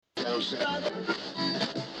Los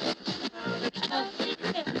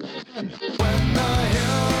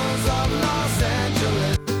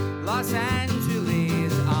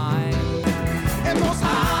Angeles, I'm and most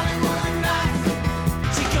Hollywood nights.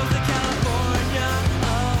 She goes to California,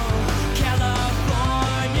 oh,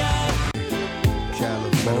 California.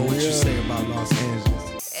 What you say about Los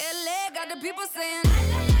Angeles? LA got the people saying,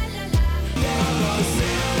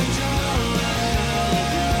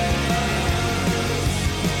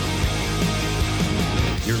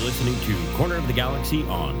 You're listening to Corner of the Galaxy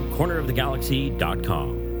on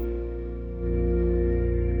cornerofthegalaxy.com.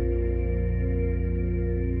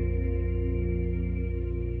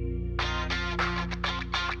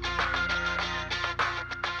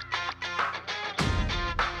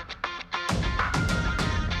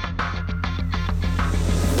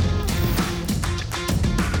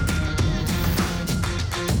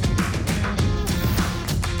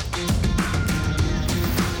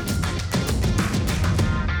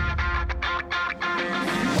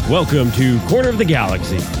 Welcome to Corner of the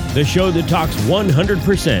Galaxy, the show that talks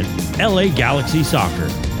 100% LA Galaxy soccer.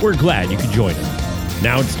 We're glad you could join us.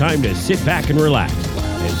 Now it's time to sit back and relax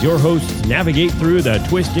as your hosts navigate through the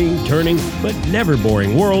twisting, turning, but never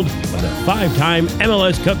boring world of the five-time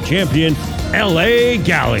MLS Cup champion, LA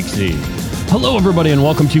Galaxy. Hello, everybody, and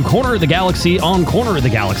welcome to Corner of the Galaxy on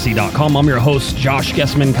cornerofthegalaxy.com. I'm your host, Josh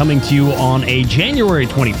Gessman, coming to you on a January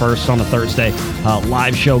 21st on a Thursday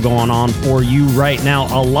live show going on for you right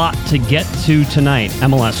now. A lot to get to tonight.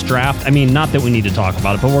 MLS draft. I mean, not that we need to talk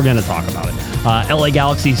about it, but we're going to talk about it. LA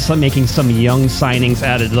Galaxy making some young signings,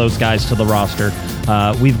 added those guys to the roster.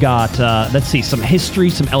 We've got, let's see, some history,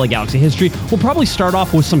 some LA Galaxy history. We'll probably start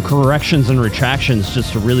off with some corrections and retractions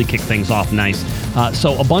just to really kick things off nice.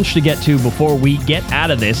 So a bunch to get to before we get out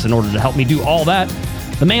of this. In order to help me do all that,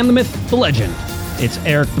 the man, the myth, the legend. It's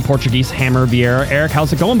Eric, the Portuguese Hammer Vieira. Eric,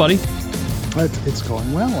 how's it going, buddy? It's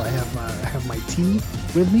going well. I have my tea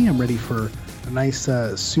with me. I'm ready for a nice,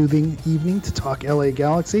 soothing evening to talk LA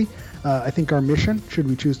Galaxy. I think our mission, should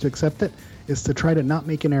we choose to accept it, is to try to not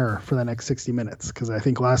make an error for the next 60 minutes. Because I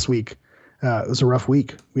think last week it was a rough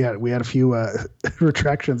week. We had a few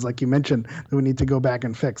retractions, like you mentioned, that we need to go back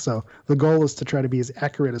and fix. So the goal is to try to be as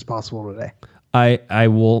accurate as possible today. I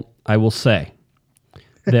will say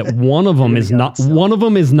that one of them is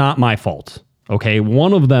not my fault. Okay,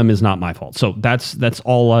 one of them is not my fault. So that's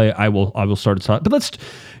all I will start to talk. But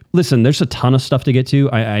listen, there's a ton of stuff to get to.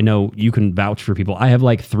 I know you can vouch for people. I have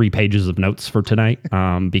like 3 pages of notes for tonight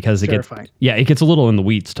because it gets a little in the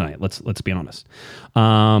weeds tonight. Let's be honest.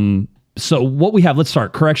 So what we have, let's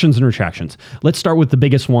start corrections and retractions. Let's start with the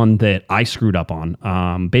biggest one that I screwed up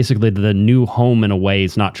on. Basically, the new home and away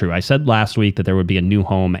is not true. I said last week that there would be a new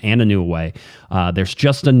home and a new away. There's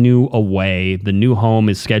just a new away. The new home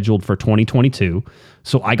is scheduled for 2022.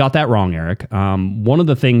 So I got that wrong, Eric. One of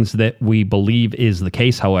the things that we believe is the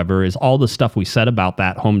case, however, is all the stuff we said about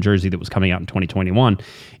that home jersey that was coming out in 2021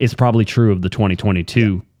 is probably true of the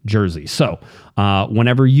 2022 jersey. So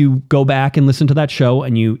whenever you go back and listen to that show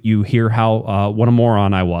and you hear how what a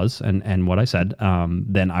moron I was and what I said,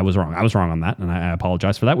 then I was wrong. I was wrong on that, and I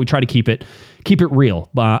apologize for that. We try to keep it real.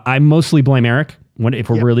 I mostly blame Eric if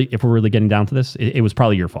we're really getting down to this. It was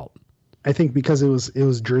probably your fault. I think because it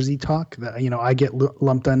was jersey talk that, I get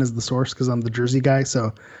lumped in as the source because I'm the jersey guy.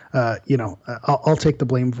 So, I'll take the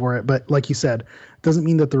blame for it. But like you said, doesn't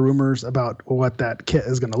mean that the rumors about what that kit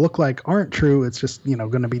is going to look like aren't true. It's just,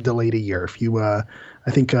 going to be delayed a year. If you, I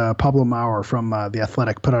think Pablo Maurer from The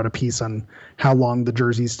Athletic put out a piece on how long the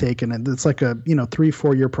jerseys take. And it's like a,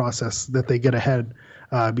 3-4 year process that they get ahead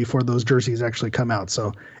before those jerseys actually come out.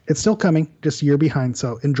 So it's still coming, just a year behind.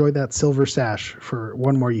 So enjoy that silver sash for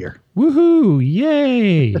one more year. Woohoo!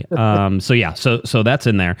 Yay! So that's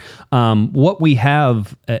in there. What we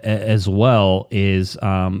have as well is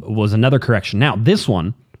was another correction. Now this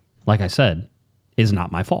one, like I said, is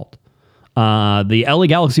not my fault. The LA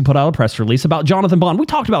Galaxy put out a press release about Jonathan Bond. We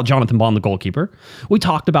talked about Jonathan Bond, the goalkeeper. We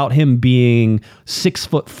talked about him being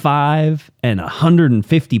 6'5" and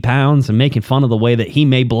 150 pounds and making fun of the way that he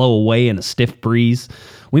may blow away in a stiff breeze.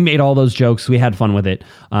 We made all those jokes. We had fun with it.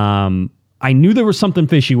 I knew there was something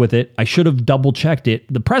fishy with it. I should have double checked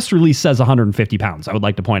it. The press release says 150 pounds. I would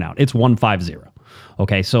like to point out it's 150.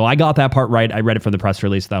 Okay. So I got that part right. I read it from the press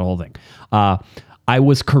release, that whole thing. I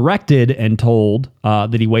was corrected and told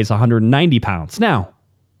that he weighs 190 pounds. Now,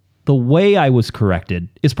 the way I was corrected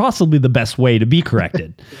is possibly the best way to be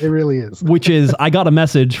corrected. It really is. Which is, I got a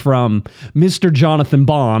message from Mr. Jonathan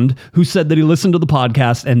Bond, who said that he listened to the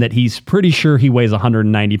podcast and that he's pretty sure he weighs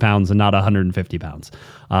 190 pounds and not 150 pounds.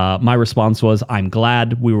 My response was, I'm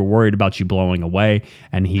glad. We were worried about you blowing away.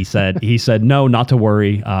 And he said, no, not to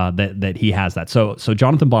worry, that he has that. So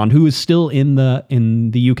Jonathan Bond, who is still in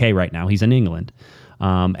the UK right now, he's in England.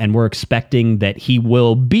 And we're expecting that he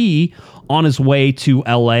will be on his way to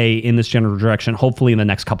LA in this general direction, hopefully in the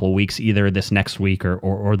next couple of weeks, either this next week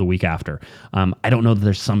or the week after. I don't know that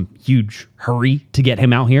there's some huge hurry to get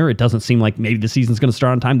him out here. It doesn't seem like maybe the season's going to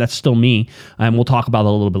start on time. That's still me. And we'll talk about that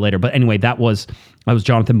a little bit later. But anyway, that was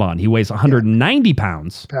Jonathan Bond. He weighs 190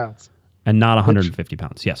 pounds and not 150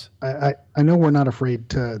 pounds. Yes. I know we're not afraid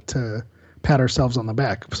to pat ourselves on the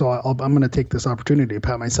back. So I'm going to take this opportunity to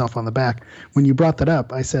pat myself on the back. When you brought that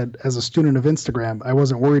up, I said, as a student of Instagram, I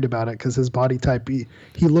wasn't worried about it because his body type, he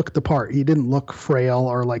looked the part. He didn't look frail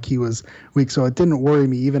or like he was weak. So it didn't worry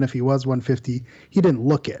me. Even if he was 150, he didn't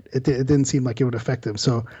look it. It didn't seem like it would affect him.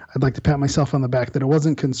 So I'd like to pat myself on the back that it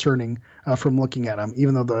wasn't concerning from looking at him,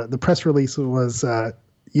 even though the press release was, a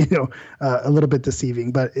little bit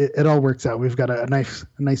deceiving, but it all works out. We've got a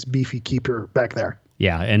nice beefy keeper back there.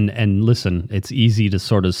 Yeah, and listen, it's easy to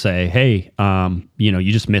sort of say, hey,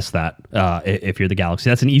 you just missed that if you're the Galaxy.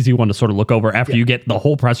 That's an easy one to sort of look over after you get the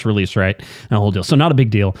whole press release, right? And the whole deal. So not a big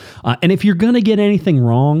deal. And if you're going to get anything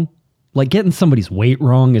wrong, like getting somebody's weight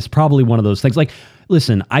wrong is probably one of those things. Like,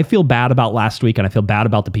 listen, I feel bad about last week, and I feel bad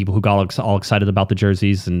about the people who got all excited about the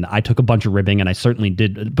jerseys, and I took a bunch of ribbing, and I certainly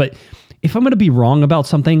did. But if I'm going to be wrong about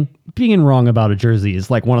something, being wrong about a jersey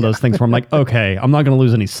is like one of those things where I'm like, okay, I'm not going to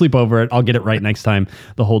lose any sleep over it. I'll get it right next time,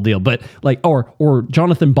 the whole deal. But like, or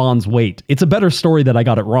Jonathan Bond's weight. It's a better story that I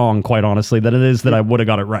got it wrong, quite honestly, than it is that I would have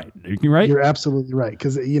got it right. Right? You're absolutely right.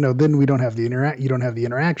 Because, then we don't have the you don't have the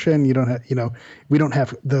interaction. You don't have, we don't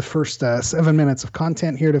have the first 7 minutes of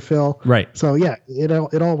content here to fill. Right. So yeah, it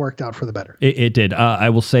all worked out for the better. It did.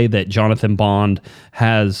 I will say that Jonathan Bond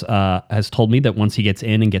has told me that once he gets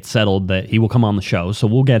in and gets settled, that he will come on the show. So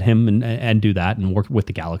we'll get him and do that and work with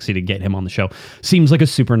the Galaxy to get him on the show. Seems like a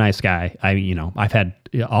super nice guy. I've had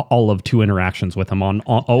all of 2 interactions with him on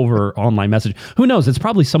over online message. Who knows? It's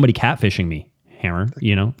probably somebody catfishing me, Hammer.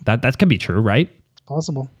 That could be true, right?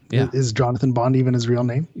 Possible. Yeah. Is Jonathan Bond even his real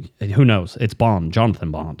name? Who knows? It's Bond,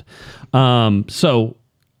 Jonathan Bond. So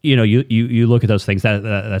you look at those things.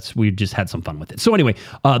 That's we just had some fun with it. So anyway,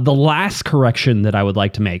 the last correction that I would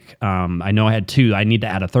like to make, I know I had 2. I need to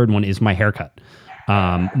add a third one. Is my haircut.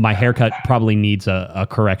 My haircut probably needs a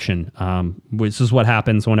correction. This is what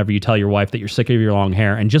happens whenever you tell your wife that you're sick of your long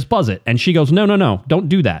hair and just buzz it, and she goes, no, don't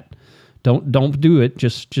do that. Don't do it.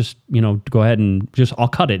 Just go ahead and I'll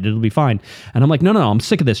cut it. It'll be fine. And I'm like, no, I'm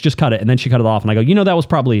sick of this. Just cut it. And then she cut it off, and I go, that was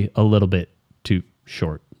probably a little bit too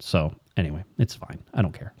short. So anyway, it's fine. I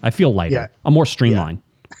don't care. I feel lighter. Yeah. I'm more streamlined. Yeah.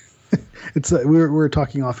 It's we were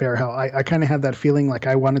talking off air how I kind of had that feeling like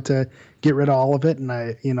I wanted to get rid of all of it, and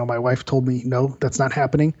my wife told me no, that's not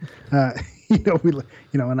happening. And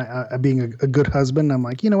I being a good husband, I'm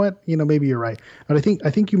like, you know what, maybe you're right, but I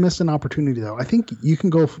think you missed an opportunity though. I think you can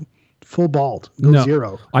go full bald, go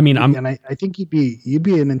zero. I mean, I think you'd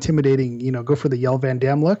be an intimidating, go for the Yell Van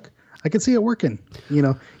Dam look. I could see it working.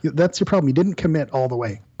 That's your problem. You didn't commit all the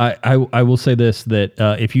way. I will say this, that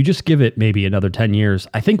if you just give it maybe another 10 years,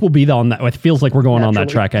 I think we'll be on that. It feels like we're going on that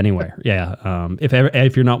track anyway. Yeah.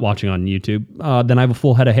 If you're not watching on YouTube, then I have a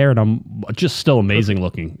full head of hair and I'm just still amazing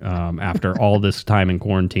looking after all this time in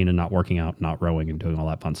quarantine and not working out, not rowing and doing all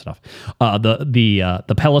that fun stuff.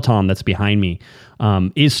 The Peloton that's behind me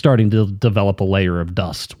is starting to develop a layer of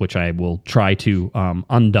dust, which I will try to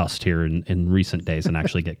undust here in recent days and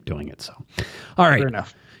actually get doing it. So, all right. Fair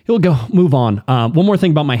enough. We'll move on. One more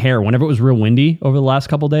thing about my hair. Whenever it was real windy over the last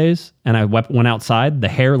couple of days and I went outside, the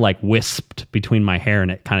hair like wisped between my hair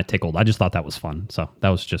and it kind of tickled. I just thought that was fun. So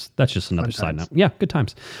that's just another side note. Yeah, good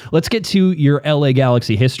times. Let's get to your LA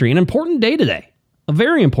Galaxy history. An important day today. A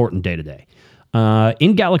very important day today.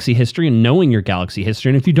 In Galaxy history and knowing your Galaxy history.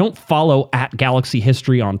 And if you don't follow @Galaxy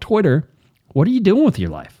History on Twitter, what are you doing with your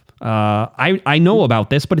life? I know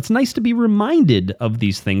about this, but it's nice to be reminded of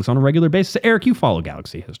these things on a regular basis. Eric, you follow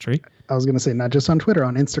Galaxy History. I was going to say, not just on Twitter,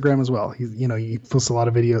 on Instagram as well. He posts a lot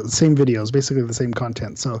of videos, same videos, basically the same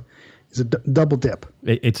content. So he's a double dip.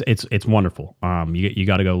 It's wonderful. You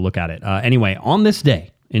got to go look at it. Anyway, on this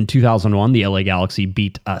day in 2001, the LA Galaxy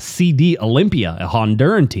beat CD Olympia, a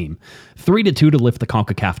Honduran team, 3-2 to lift the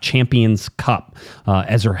CONCACAF Champions Cup.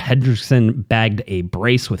 Ezra Hendrickson bagged a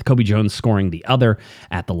brace with Kobe Jones scoring the other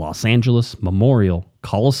at the Los Angeles Memorial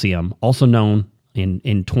Coliseum, also known in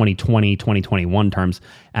 2020, 2021 terms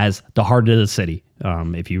as the heart of the city,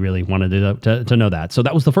 if you really wanted to know that. So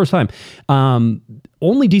that was the first time.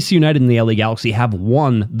 Only DC United and the LA Galaxy have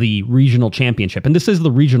won the regional championship. And this is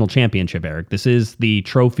the regional championship, Eric. This is the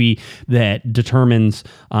trophy that determines,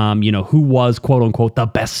 who was, quote unquote, the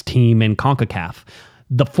best team in CONCACAF.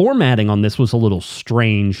 The formatting on this was a little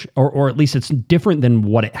strange, or at least it's different than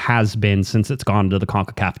what it has been since it's gone to the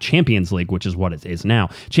CONCACAF Champions League, which is what it is now.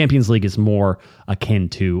 Champions League is more akin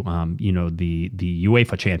to, the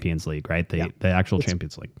UEFA Champions League, right? The actual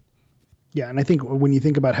Champions League. Yeah, and I think when you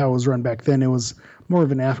think about how it was run back then, it was more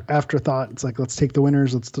of an afterthought. It's like, let's take the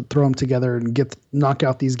winners, let's throw them together and knock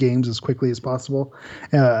out these games as quickly as possible.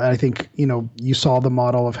 I think, you saw the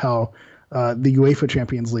model of how the UEFA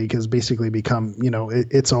Champions League has basically become,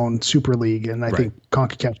 its own super league. And I think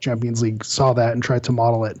CONCACAF Champions League saw that and tried to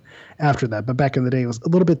model it after that. But back in the day, it was a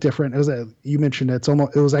little bit different. It was, you mentioned it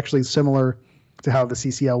was actually similar to how the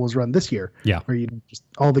CCL was run this year. Yeah. Where you just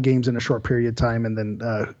all the games in a short period of time, and then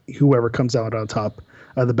whoever comes out on top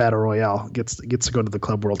of the Battle Royale gets to go to the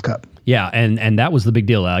Club World Cup. Yeah, and that was the big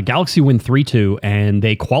deal. Galaxy win 3-2, and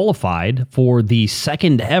they qualified for the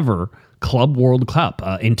second ever Club World Cup.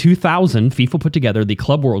 In 2000, FIFA put together the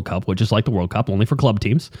Club World Cup, which is like the World Cup, only for club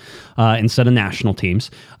teams instead of national teams.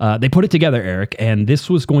 They put it together, Eric, and this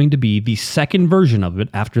was going to be the second version of it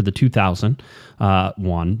after the 2000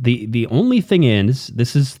 one. The only thing is,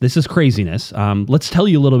 this is craziness. Let's tell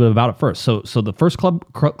you a little bit about it first. So the first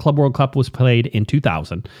Club World Cup was played in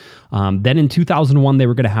 2000. Then in 2001, they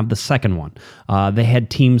were going to have the second one. They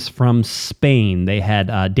had teams from Spain. They had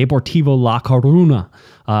Deportivo La Coruna.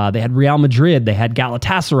 They had Real Madrid. They had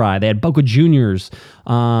Galatasaray. They had Boca Juniors.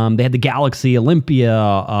 They had the Galaxy, Olympia,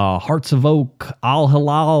 Hearts of Oak, Al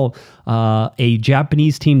Hilal, a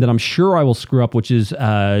Japanese team that I'm sure I will screw up, which is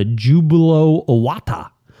Jubilo Owata.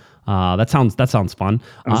 That sounds fun.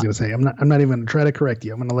 I was going to say, I'm not even going to try to correct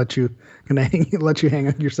you. I'm going to let you hang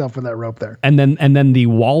on yourself with that rope there. And then the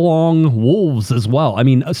Wallong Wolves as well. I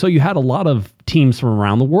mean, so you had a lot of teams from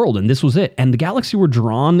around the world, and this was it. And the Galaxy were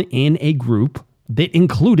drawn in a group that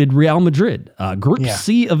included Real Madrid. Group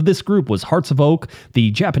C of this group was Hearts of Oak,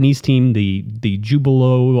 the Japanese team, the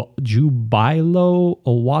Jubilo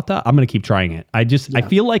Owata. I'm going to keep trying it. I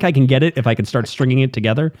feel like I can get it if I can start stringing it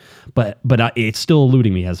together, but it's still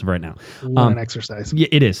eluding me as of right now. What an exercise. Yeah,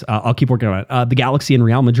 it is. I'll keep working on it. The Galaxy and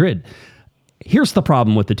Real Madrid. Here's the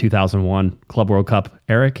problem with the 2001 Club World Cup,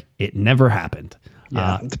 Eric. It never happened.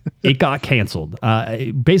 Yeah. It got canceled.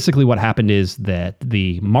 Basically, what happened is that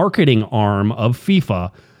the marketing arm of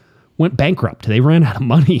FIFA went bankrupt. They ran out of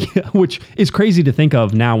money, which is crazy to think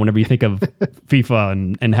of now whenever you think of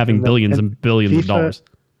FIFA and having billions and billions of dollars.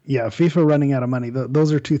 Yeah, FIFA running out of money.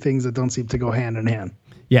 Those are two things that don't seem to go hand in hand.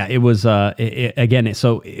 Yeah, it was, so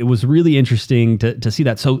it was really interesting to see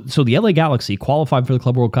that. So the LA Galaxy qualified for the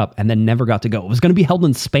Club World Cup and then never got to go. It was going to be held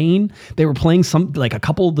in Spain. They were playing a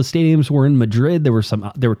couple of the stadiums were in Madrid. There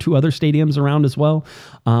were two other stadiums around as well.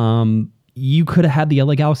 You could have had the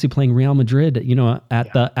LA Galaxy playing Real Madrid,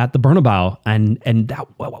 at the Bernabeu. And that,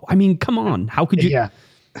 I mean, come on. How could you? Yeah.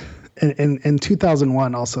 In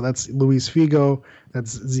 2001 also, that's Luis Figo,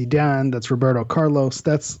 that's Zidane, that's Roberto Carlos,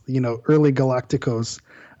 that's, early Galacticos,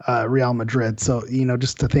 Real Madrid. So,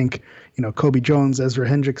 just to think, Kobe Jones, Ezra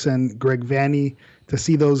Hendrickson, Greg Vanny, to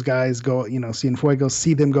see those guys go, Cienfuegos,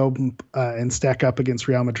 see them go and stack up against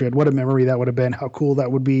Real Madrid. What a memory that would have been. How cool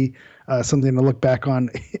that would be. Something to look back on,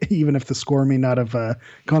 even if the score may not have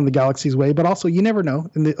gone the Galaxy's way. But also, you never know.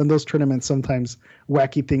 In those tournaments, sometimes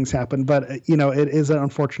wacky things happen. But, it is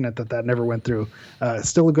unfortunate that never went through.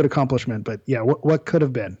 Still a good accomplishment. But, yeah, what could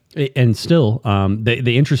have been? And still,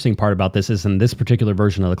 the interesting part about this is in this particular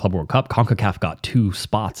version of the Club World Cup, CONCACAF got 2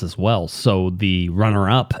 spots as well. So the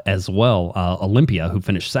runner-up as well, Olympia, who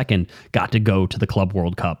finished second, got to go to the Club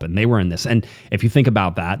World Cup. And they were in this. And if you think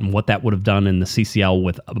about that and what that would have done in the CCL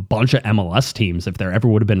with a bunch of MLS teams, if there ever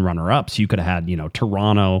would have been runner-ups, you could have had,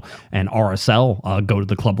 Toronto and RSL go to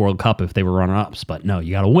the Club World Cup if they were runner-ups. But no,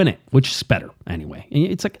 you got to win it, which is better anyway.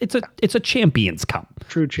 It's a Champions Cup.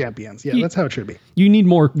 True champions. Yeah, that's how it should be. You need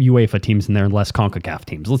more UEFA teams in there and less CONCACAF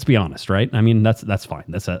teams. Let's be honest, right? I mean, that's fine.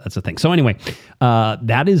 That's a thing. So anyway,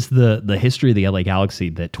 that is the history of the LA Galaxy.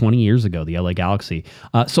 That 20 years ago, the LA Galaxy.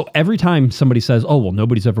 So every time somebody says, "Oh well,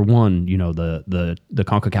 nobody's ever won," the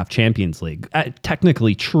CONCACAF Champions League.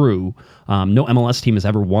 Technically true. No MLS team has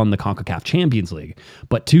ever won the CONCACAF Champions League,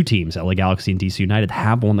 but 2 teams, LA Galaxy and DC United,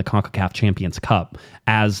 have won the CONCACAF Champions Cup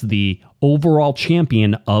as the overall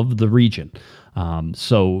champion of the region.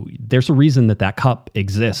 So there's a reason that cup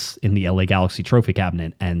exists in the LA Galaxy trophy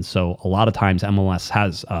cabinet. And so a lot of times MLS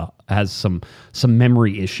has some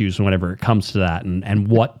memory issues whenever it comes to that, and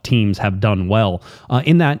what teams have done well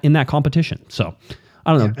in that competition. So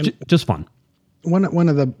I don't know, just fun. One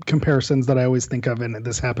of the comparisons that I always think of, and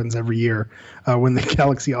this happens every year when the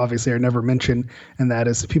Galaxy obviously are never mentioned, and that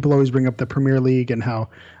is people always bring up the Premier League and how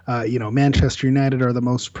Manchester United are the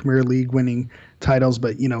most Premier League winning titles,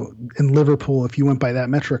 but in Liverpool, if you went by that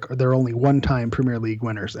metric, they're only one-time Premier League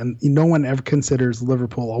winners, and no one ever considers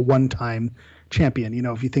Liverpool a one-time champion.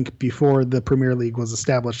 If you think before the Premier League was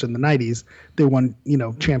established in the 90s, they won,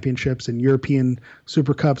 championships and European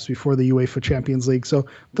Super Cups before the UEFA Champions League. So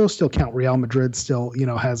those still count. Real Madrid still,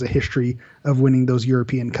 has a history of winning those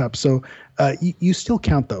European Cups. So you still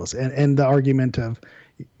count those. And the argument of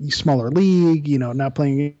smaller league, not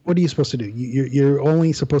playing, what are you supposed to do? You're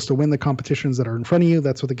only supposed to win the competitions that are in front of you.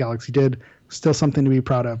 That's what the Galaxy did. Still something to be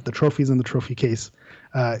proud of. The trophy's in the trophy case.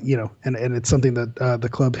 And it's something that the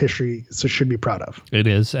club history should be proud of. It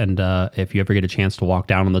is, and if you ever get a chance to walk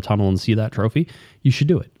down in the tunnel and see that trophy, you should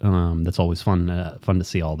do it. That's always fun to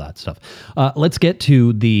see all that stuff. Let's get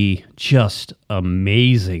to the just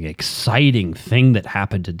amazing, exciting thing that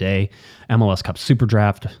happened today. MLS Cup Super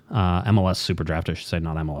Draft, MLS Super Draft, I should say,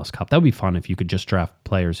 not MLS Cup. That would be fun if you could just draft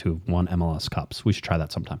players who've won MLS Cups. We should try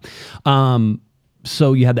that sometime.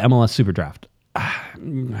 So you had the MLS Super Draft.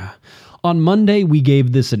 On Monday, we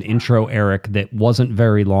gave this an intro, Eric, that wasn't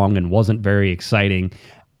very long and wasn't very exciting.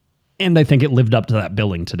 And I think it lived up to that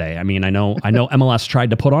billing today. I mean, I know MLS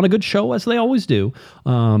tried to put on a good show, as they always do.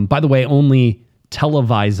 By the way, only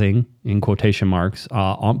televising, in quotation marks.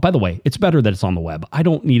 By the way, it's better that it's on the web. I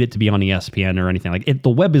don't need it to be on ESPN or anything like it. The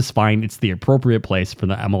web is fine. It's the appropriate place for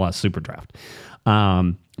the MLS Super Draft.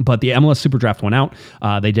 But the MLS Super Draft went out.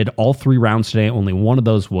 They did all 3 rounds today. Only one of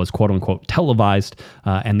those was quote-unquote televised,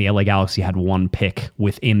 and the LA Galaxy had 1 pick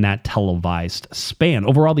within that televised span.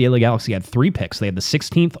 Overall, the LA Galaxy had 3 picks. They had the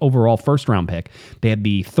 16th overall first-round pick. They had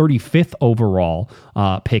the 35th overall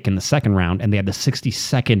pick in the second round, and they had the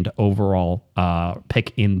 62nd overall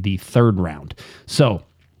pick in the third round. So,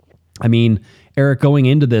 I mean, Eric, going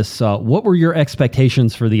into this, what were your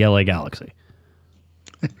expectations for the LA Galaxy?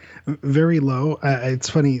 Very low. It's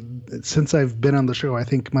funny, since I've been on the show, I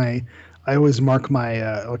think I always mark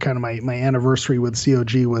my my anniversary with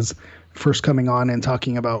COG was first coming on and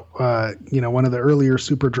talking about one of the earlier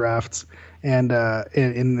super drafts, and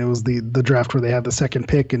it was the draft where they had the second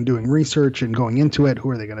pick and doing research and going into it.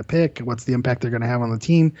 Who are they going to pick? What's the impact they're going to have on the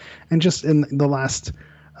team? And just in the last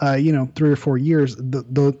 3 or 4 years,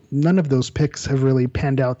 none of those picks have really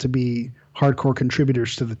panned out to be hardcore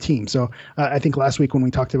contributors to the team. So I think last week when we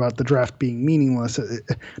talked about the draft being meaningless,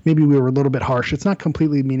 maybe we were a little bit harsh. It's not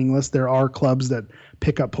completely meaningless. There are clubs that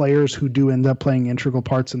pick up players who do end up playing integral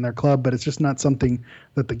parts in their club, but it's just not something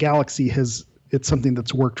that the Galaxy has. It's something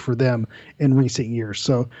that's worked for them in recent years.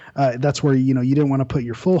 So that's where, you didn't want to put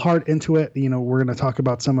your full heart into it. We're going to talk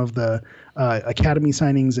about some of the academy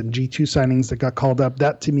signings and G2 signings that got called up.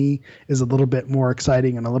 That to me is a little bit more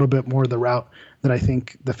exciting and a little bit more the route that I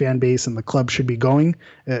think the fan base and the club should be going,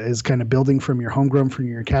 is kind of building from your homegrown, from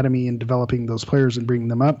your academy, and developing those players and bringing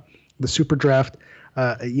them up. The super draft,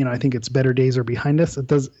 I think its better days are behind us. It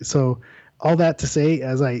does so. All that to say,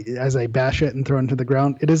 as I bash it and throw it into the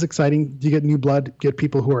ground, it is exciting. You get new blood, get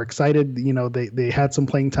people who are excited. They had some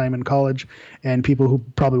playing time in college, and people who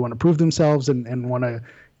probably want to prove themselves and want to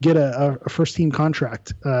get a first team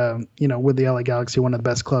contract. With the LA Galaxy, one of the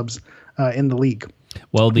best clubs in the league.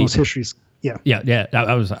 Well, most histories. Yeah.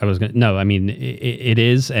 I was gonna. No, I mean it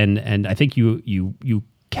is, and I think you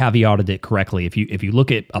caveated it correctly. If you look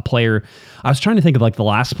at a player, I was trying to think of like the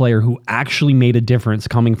last player who actually made a difference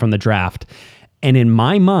coming from the draft. And in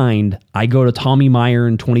my mind, I go to Tommy Meyer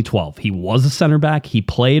in 2012. He was a center back. He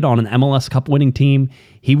played on an MLS Cup winning team.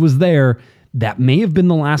 He was there. That may have been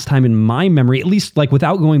the last time in my memory, at least like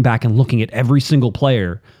without going back and looking at every single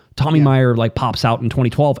player, Tommy Meyer like pops out in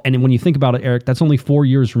 2012. And when you think about it, Eric, that's only 4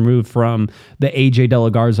 years removed from the AJ De La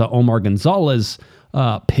Garza, Omar Gonzalez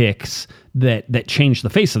picks that changed the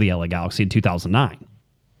face of the LA Galaxy in 2009.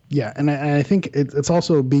 Yeah, and I think it's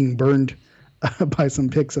also being burned by some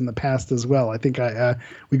picks in the past as well. I think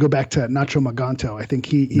we go back to Nacho Maganto. I think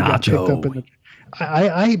he got picked up in the.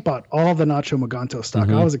 I bought all the Nacho Maganto stock.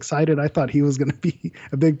 I was excited. I thought he was going to be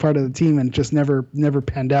a big part of the team, and just never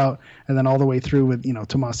panned out. And then all the way through with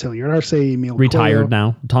Tomas Hilliard Arce, Emil retired Cuello.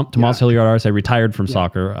 Now. Tomas Hilliard Arce retired from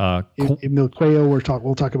soccer. Emil Cuello,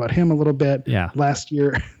 we'll talk about him a little bit. Yeah. Last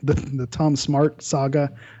year, the Tom Smart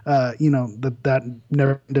saga, that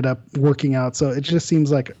never ended up working out. So it just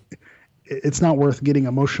seems like it's not worth getting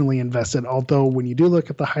emotionally invested. Although when you do look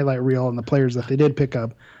at the highlight reel and the players that they did pick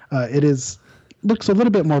up, looks a little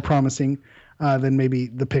bit more promising. than maybe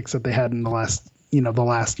the picks that they had in the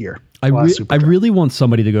last year. I really want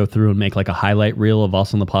somebody to go through and make like a highlight reel of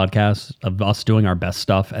us on the podcast, of us doing our best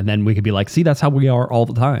stuff. And then we could be like, see, that's how we are all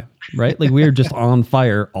the time, right? Like we are just on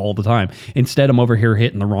fire all the time. Instead, I'm over here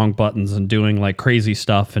hitting the wrong buttons and doing like crazy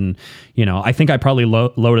stuff. And, I think I probably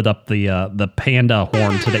loaded up the panda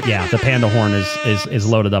horn today. Yeah, the panda horn is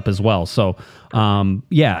loaded up as well. So,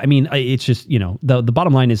 it's just, the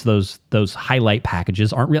bottom line is those highlight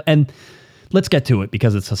packages aren't real. And let's get to it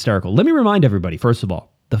because it's hysterical. Let me remind everybody, first of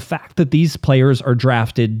all, the fact that these players are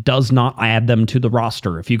drafted does not add them to the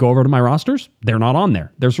roster. If you go over to my rosters, they're not on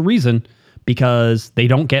there. There's a reason, because they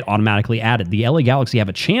don't get automatically added. The LA Galaxy have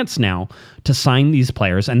a chance now to sign these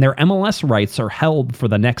players, and their MLS rights are held for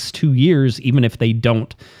the next 2 years, even if they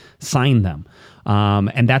don't sign them.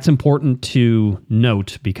 And that's important to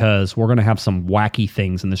note because we're going to have some wacky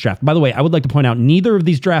things in this draft. By the way, I would like to point out neither of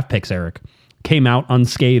these draft picks, Eric, came out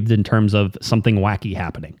unscathed in terms of something wacky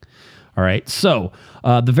happening. All right. So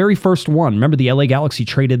the very first one, remember the LA Galaxy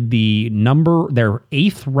traded their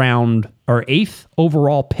eighth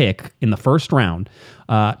overall pick in the first round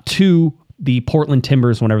to the Portland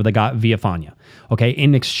Timbers whenever they got Villafana. Okay.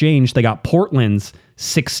 In exchange, they got Portland's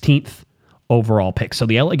 16th overall pick. So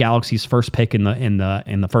the LA Galaxy's first pick in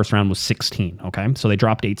the first round was 16. Okay. So they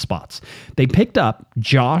dropped 8 spots. They picked up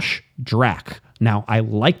Josh Drack. Now I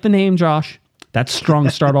like the name Josh. That's strong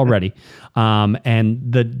start already. And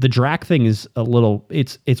the Drac thing is a little,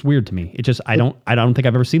 it's weird to me. It just, I don't think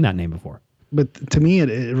I've ever seen that name before. But to me,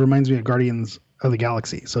 it reminds me of Guardians of the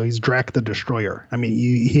Galaxy. So he's Drac the Destroyer. I mean,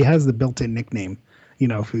 he has the built-in nickname.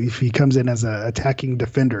 If he comes in as an attacking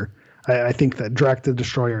defender, I think that Drac the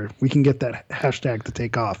Destroyer, we can get that hashtag to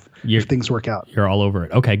take off if things work out. You're all over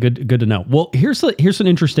it. Okay, good to know. Well, here's an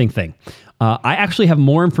interesting thing. I actually have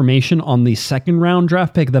more information on the second round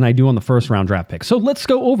draft pick than I do on the first round draft pick. So let's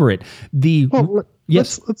go over it.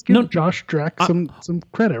 Let's give Josh Drack some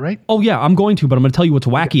credit, right? Oh yeah, I'm going to, but I'm going to tell you what's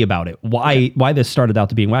wacky about it. Why this started out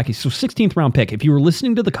to being wacky. So 16th round pick. If you were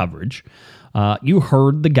listening to the coverage, you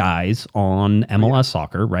heard the guys on MLS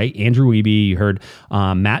Soccer, right? Andrew Wiebe, you heard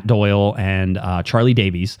Matt Doyle and Charlie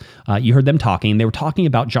Davies. You heard them talking. They were talking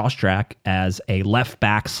about Josh Drack as a left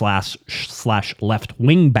back / left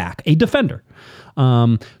wing back, a defender.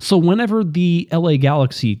 So whenever the LA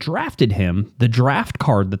Galaxy drafted him, the draft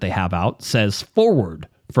card that they have out says forward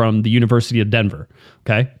from the University of Denver.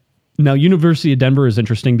 Okay. Now, University of Denver is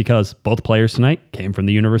interesting because both players tonight came from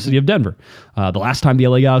the University of Denver. The last time the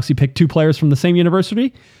LA Galaxy picked 2 players from the same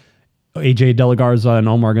university, AJ De La Garza and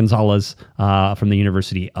Omar Gonzalez from the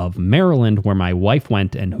University of Maryland, where my wife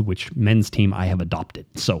went, and which men's team I have adopted.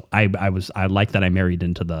 So I like that I married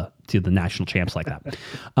into the national champs like that.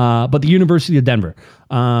 But the University of Denver,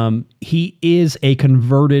 he is a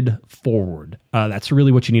converted forward. That's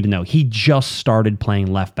really what you need to know. He just started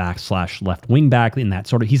playing left back / left wing back in that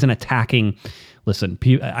sort of. He's an attacking. Listen,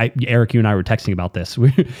 Eric, you and I were texting about this.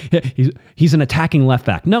 He's an attacking left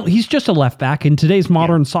back. No, he's just a left back. In today's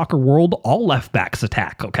modern soccer world, all left backs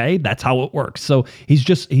attack, okay? That's how it works. So he's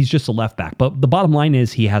just a left back. But the bottom line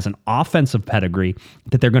is he has an offensive pedigree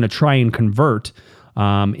that they're going to try and convert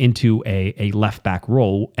into a left back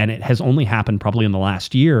role. And it has only happened probably in the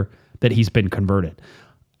last year that he's been converted.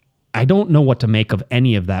 I don't know what to make of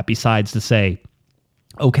any of that besides to say,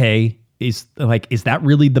 okay, is that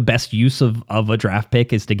really the best use of a draft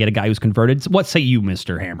pick, is to get a guy who's converted? What say you,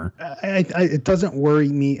 Mr. Hammer? It doesn't worry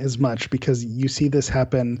me as much because you see this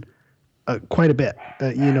happen quite a bit.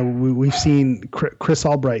 We've seen Chris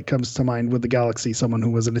Albright comes to mind with the Galaxy, someone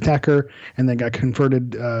who was an attacker and then got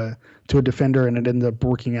converted to a defender, and it ended up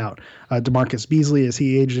working out. DeMarcus Beasley, as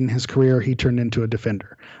he aged in his career, he turned into a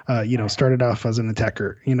defender. Started off as an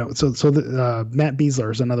attacker. Matt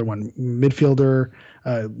Beasler is another one, midfielder.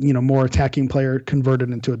 More attacking player, converted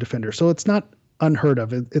into a defender. So it's not unheard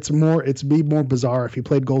of. It's more bizarre if he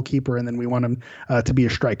played goalkeeper and then we want him to be a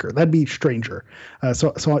striker. That'd be stranger. So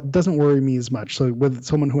it doesn't worry me as much. So with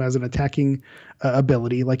someone who has an attacking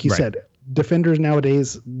ability, like you said, defenders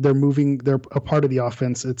nowadays, they're a part of the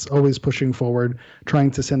offense. It's always pushing forward,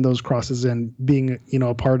 trying to send those crosses in, being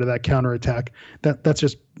a part of that counterattack. That's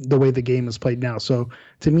just the way the game is played now. So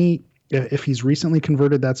to me, if he's recently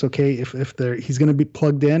converted, that's okay. If he's going to be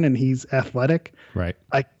plugged in and he's athletic, right?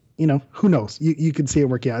 Who knows? You can see it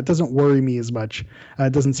working out. It doesn't worry me as much.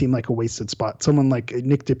 It doesn't seem like a wasted spot. Someone like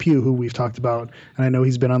Nick DePuy, who we've talked about, and I know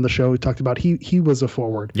he's been on the show, we talked about, he was a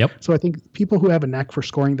forward. Yep. So I think people who have a knack for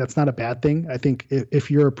scoring, that's not a bad thing. I think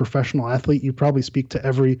if you're a professional athlete, you probably speak to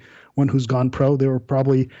every one who's gone pro. They were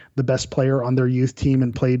probably the best player on their youth team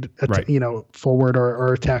and played, Right. forward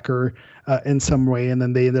or attacker in some way, and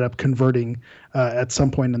then they ended up converting at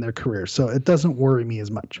some point in their career. So it doesn't worry me as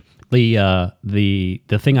much. The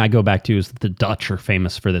thing I go back to is that the Dutch are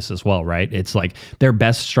famous for this as well, right? It's like their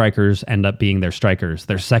best strikers end up being their strikers,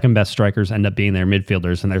 their second best strikers end up being their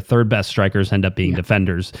midfielders, and their third best strikers end up being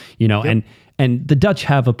defenders. And the Dutch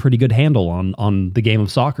have a pretty good handle on the game of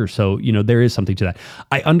soccer, so there is something to that.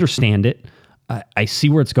 I understand it. I see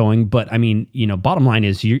where it's going, but I mean, bottom line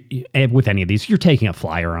is with any of these, you're taking a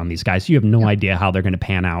flyer on these guys. You have no idea how they're going to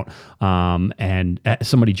pan out. And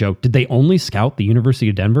somebody joked, did they only scout the University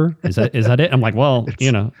of Denver? Is that it? I'm like, well, it's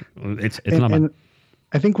not bad.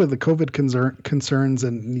 I think with the COVID concerns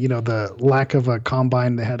and, the lack of a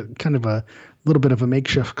combine, they had kind of a little bit of a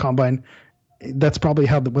makeshift combine. That's probably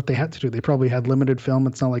what they had to do. They probably had limited film.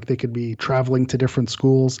 It's not like they could be traveling to different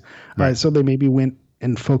schools. Right. So they maybe went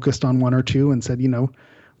and focused on one or two and said,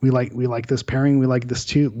 we like this pairing. We like this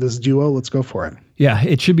duo. Let's go for it. Yeah,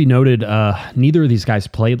 it should be noted, neither of these guys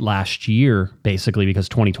played last year, basically, because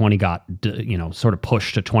 2020 got, sort of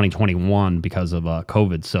pushed to 2021 because of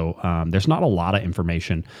COVID. So there's not a lot of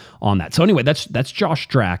information on that. So anyway, that's Josh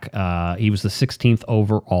Drack. He was the 16th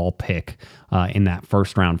overall pick in that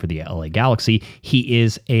first round for the LA Galaxy. He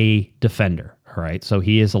is a defender. All right, so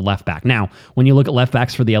he is a left back. Now, when you look at left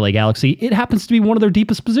backs for the LA Galaxy, it happens to be one of their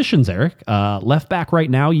deepest positions, Eric. Left back right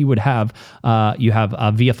now, you have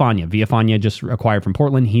Villafaña. Villafaña just acquired from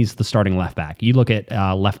Portland. He's the starting left back. You look at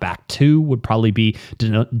left back 2 would probably be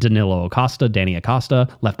Danilo Acosta, Danny Acosta.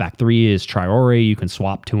 Left back 3 is Traore. You can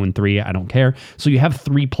swap 2 and 3. I don't care. So you have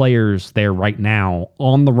 3 players there right now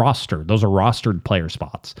on the roster. Those are rostered player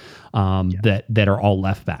spots that are all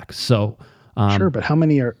left backs. So. Sure, but how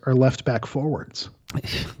many are left back forwards?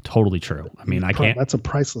 Totally true. I mean, I can't. That's a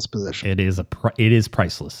priceless position. It is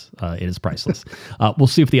priceless. It is priceless. We'll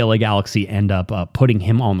see if the LA Galaxy end up putting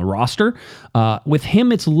him on the roster. With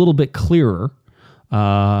him, it's a little bit clearer.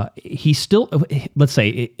 He's still, let's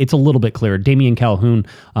say it's a little bit clearer. Damian Calhoun,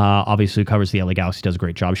 obviously covers the LA Galaxy, does a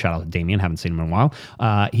great job. Shout out to Damian. Haven't seen him in a while.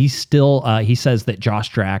 He says that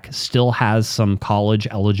Josh Drack still has some college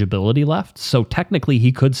eligibility left. So technically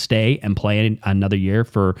he could stay and play another year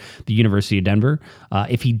for the University of Denver.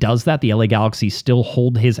 If he does that, the LA Galaxy still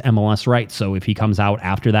hold his MLS rights. So if he comes out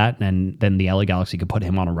after that, then the LA Galaxy could put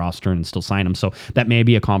him on a roster and still sign him. So that may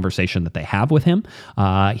be a conversation that they have with him.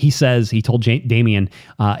 He told Damian,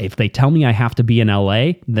 if they tell me I have to be in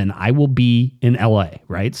LA, then I will be in LA,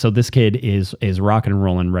 right? So this kid is rocking and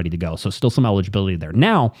rolling, ready to go. So still some eligibility there.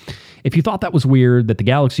 Now, if you thought that was weird that the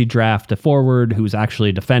Galaxy draft a forward who's actually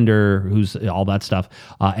a defender, who's all that stuff,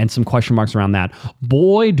 and some question marks around that,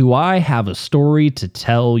 boy, do I have a story to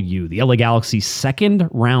tell you. The LA Galaxy's second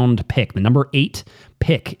round pick, the number 8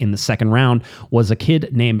 pick in the second round, was a kid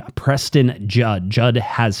named Preston Judd. Judd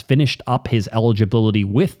has finished up his eligibility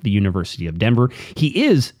with the University of Denver. He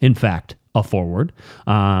is, in fact, a forward.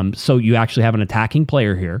 So you actually have an attacking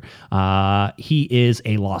player here. He is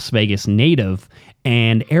a Las Vegas native.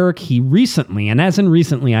 And Eric, he recently, and as in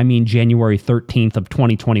recently, I mean January 13th of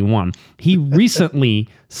 2021, he recently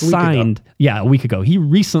signed, a week ago, he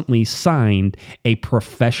recently signed a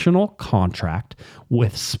professional contract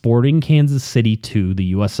with Sporting Kansas City 2,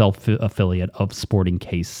 the USL affiliate of Sporting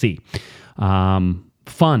KC.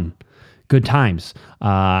 Fun, good times.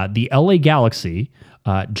 The LA Galaxy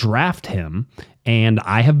draft him, and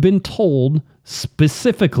I have been told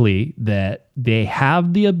specifically that they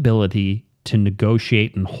have the ability to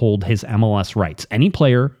negotiate and hold his MLS rights. Any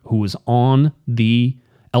player who is on the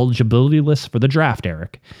eligibility list for the draft,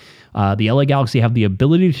 Eric, the LA Galaxy have the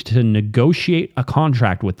ability to negotiate a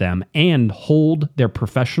contract with them and hold their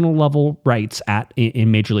professional level rights in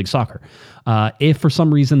Major League Soccer. If for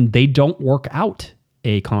some reason they don't work out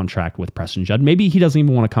a contract with Preston Judd, maybe he doesn't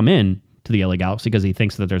even want to come in to the LA Galaxy because he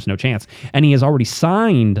thinks that there's no chance, and he has already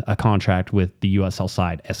signed a contract with the USL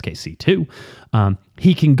side SKC2,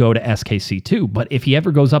 he can go to SKC2. But if he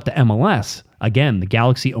ever goes up to MLS, again, the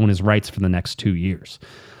Galaxy own his rights for the next 2 years.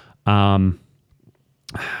 Why?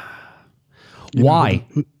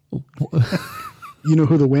 You know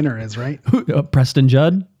who the winner is, right? Preston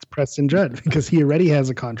Judd? It's Preston Judd, because he already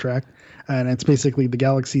has a contract, and it's basically the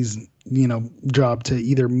Galaxy's job to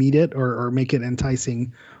either meet it or make it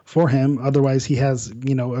enticing for him. Otherwise, he has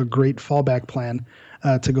a great fallback plan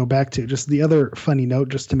to go back to. Just the other funny note,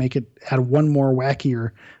 just to make it add one more wackier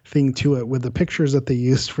thing to it, with the pictures that they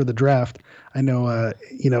used for the draft. I know,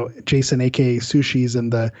 Jason, aka Sushi's in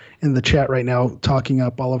the chat right now, talking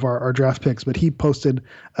up all of our draft picks, but he posted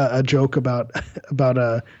a joke about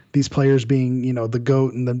these players being, you know, the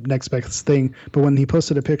GOAT and the next best thing. But when he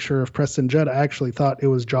posted a picture of Preston Judd, I actually thought it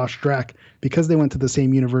was Josh Drack because they went to the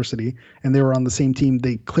same university and they were on the same team.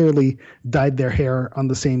 They clearly dyed their hair on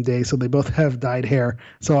the same day. So they both have dyed hair.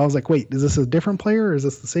 So I was like, wait, is this a different player or is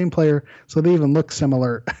this the same player? So they even look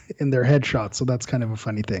similar in their headshots. So that's kind of a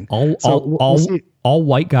funny thing. All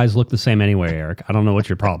white guys look the same anyway, Eric. I don't know what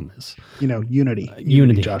your problem is. You know, unity,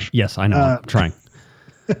 Josh. Yes, I know. I'm trying.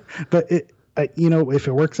 But you know, if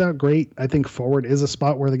it works out, great. I think forward is a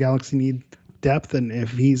spot where the Galaxy need depth, and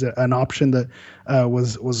if he's an option that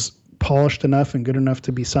was polished enough and good enough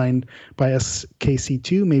to be signed by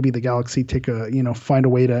SKC2, maybe the Galaxy find a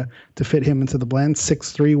way to fit him into the blend.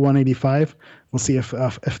 6'3", 185. We'll see if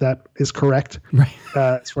that is correct. Right.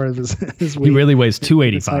 As far as his weight. He really weighs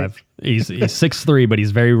 285. He's 6'3", but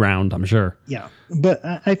he's very round, I'm sure. Yeah, but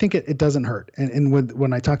I think it doesn't hurt. And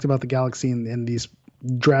when I talked about the Galaxy and these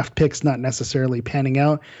draft picks not necessarily panning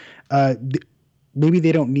out, maybe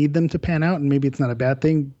they don't need them to pan out, and maybe it's not a bad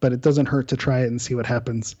thing, but it doesn't hurt to try it and see what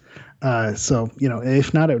happens. So, you know,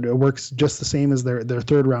 if not, it works just the same as their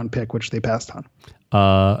third round pick, which they passed on.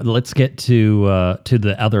 Let's get to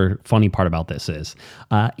the other funny part about this is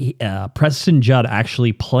Preston Judd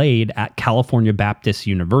actually played at California Baptist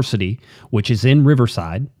University, which is in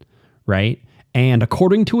Riverside, right? And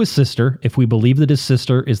according to his sister, if we believe that his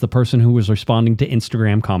sister is the person who was responding to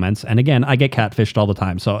Instagram comments, and again, I get catfished all the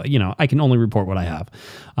time, so, you know, I can only report what I have.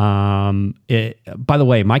 By the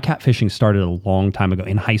way, my catfishing started a long time ago.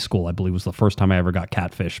 In high school, I believe was the first time I ever got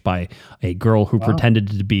catfished by a girl who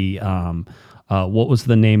pretended to be... what was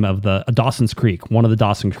the name of Dawson's Creek, one of the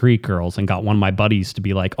Dawson Creek girls, and got one of my buddies to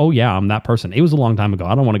be like, oh yeah, I'm that person. It was a long time ago.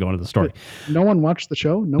 I don't want to go into the story. No one watched the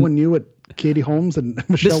show? No one knew what Katie Holmes and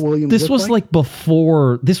Michelle Williams This was like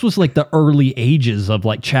before, this was like the early ages of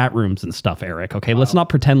like chat rooms and stuff, Eric. Okay, let's not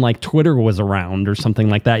pretend like Twitter was around or something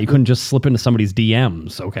like that. You couldn't just slip into somebody's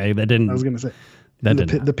DMs, okay? That didn't... I was going to say...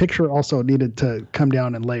 The picture also needed to come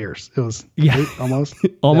down in layers. It was almost.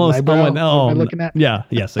 Am I looking at? Yeah.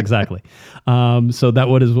 Yes. Exactly. So that's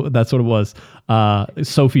what it was.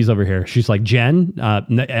 Sophie's over here. She's like, Jen.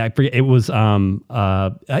 I forget. It was.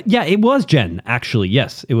 It was Jen. Actually,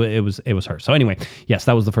 yes. It was her. So anyway, yes,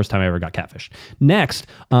 that was the first time I ever got catfished. Next,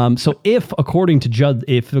 so if according to Judd,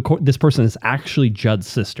 this person is actually Judd's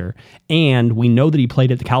sister, and we know that he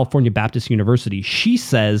played at the California Baptist University, she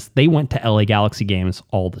says they went to LA Galaxy games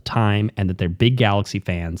all the time and that they're big Galaxy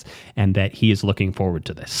fans and that he is looking forward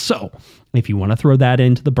to this. So if you want to throw that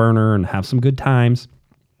into the burner and have some good times,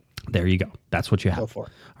 there you go. That's what you have. Go for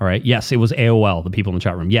it. All right. Yes, it was AOL, the people in the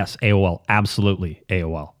chat room. Yes, AOL. Absolutely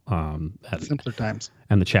AOL. Simpler times.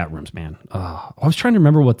 And the chat rooms, man. I was trying to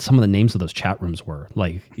remember what some of the names of those chat rooms were.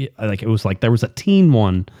 Like it was like there was a teen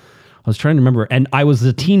one. I was trying to remember, and I was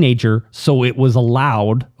a teenager, so it was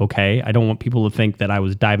allowed. Okay, I don't want people to think that I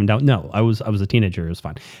was diving down. No, I was a teenager. It was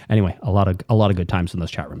fine. Anyway, a lot of good times in those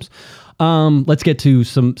chat rooms. Let's get to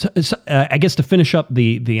some. I guess to finish up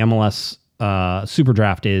the MLS Super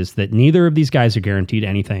Draft is that neither of these guys are guaranteed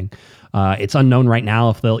anything. It's unknown right now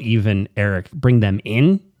if they'll even bring them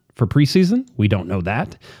in for preseason. We don't know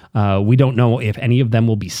that. We don't know if any of them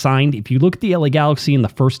will be signed. If you look at the LA Galaxy and the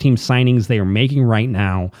first team signings they are making right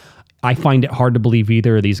now, I find it hard to believe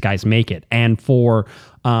either of these guys make it. And for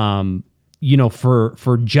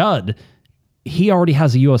Judd, he already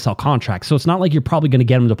has a USL contract. So it's not like you're probably going to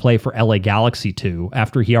get him to play for LA Galaxy 2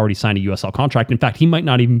 after he already signed a USL contract. In fact, he might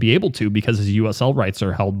not even be able to because his USL rights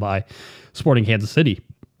are held by Sporting Kansas City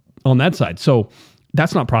on that side. So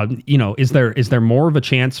that's not problem. You know, is there more of a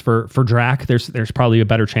chance for Drac? There's probably a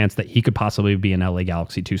better chance that he could possibly be an LA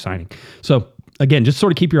Galaxy 2 signing. So again, just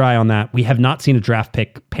sort of keep your eye on that. We have not seen a draft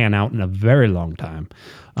pick pan out in a very long time.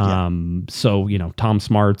 So, you know, Tom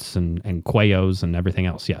Smarts and Cuellos and everything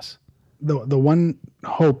else. Yes. The one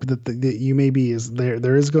hope that you may be is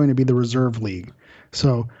there is going to be the reserve league.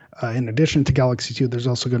 So in addition to Galaxy 2, there's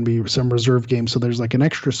also going to be some reserve games. So there's like an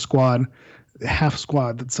extra squad, half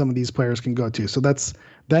squad that some of these players can go to. So that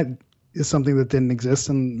is something that didn't exist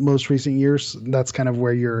in most recent years. That's kind of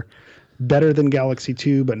where you're better than Galaxy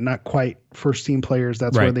 2, but not quite first team players.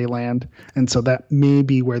 That's right. Where they land. And so that may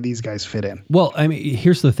be where these guys fit in. Well, I mean,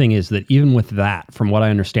 here's the thing is that even with that, from what I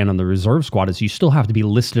understand on the reserve squad, is you still have to be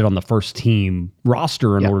listed on the first team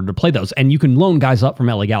roster in order to play those. And you can loan guys up from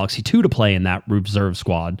LA Galaxy 2 to play in that reserve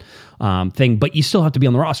squad thing, but you still have to be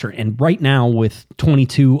on the roster. And right now with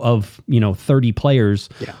 22 of, 30 players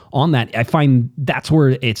on that, I find that's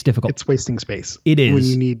where it's difficult. It's wasting space. It is. When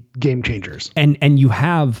you need game changers. And you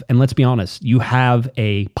have, and let's be honest, honest, you have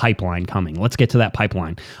a pipeline coming. Let's get to that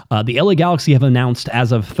pipeline. The LA Galaxy have announced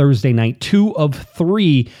as of Thursday night 2 of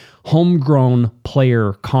 3 homegrown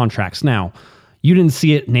player contracts. Now, you didn't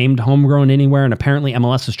see it named homegrown anywhere, and apparently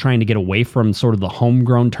MLS is trying to get away from sort of the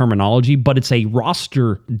homegrown terminology, but it's a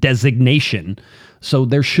roster designation. So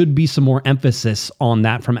there should be some more emphasis on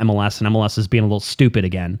that from MLS, and MLS is being a little stupid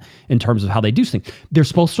again in terms of how they do things. They're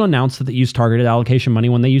supposed to announce that they use targeted allocation money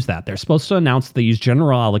when they use that. They're supposed to announce that they use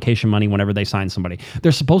general allocation money whenever they sign somebody.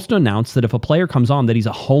 They're supposed to announce that if a player comes on, that he's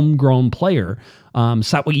a homegrown player, so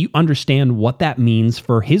that way you understand what that means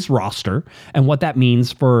for his roster and what that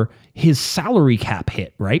means for his salary cap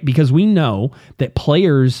hit, right? Because we know that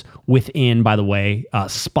players within, by the way,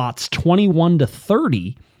 spots 21 to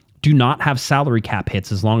 30 do not have salary cap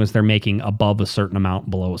hits as long as they're making above a certain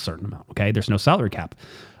amount, below a certain amount, okay? There's no salary cap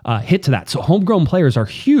hit to that. So homegrown players are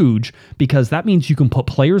huge because that means you can put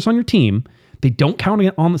players on your team. They don't count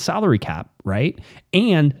it on the salary cap, right?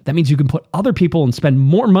 And that means you can put other people and spend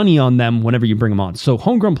more money on them whenever you bring them on. So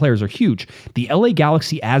homegrown players are huge. The LA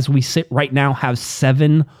Galaxy, as we sit right now, have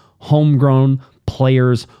 7 homegrown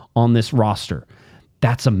players on this roster.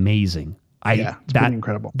 That's amazing. It's pretty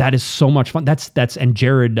incredible. That is so much fun. And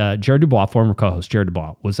Jared Dubois, former co-host Jared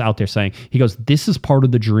Dubois, was out there saying, he goes, this is part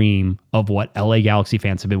of the dream of what LA Galaxy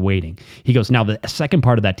fans have been waiting. He goes, now the second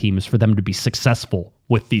part of that team is for them to be successful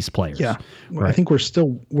with these players. Yeah. Right? I think we're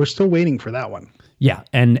still waiting for that one. Yeah,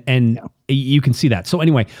 and you can see that. So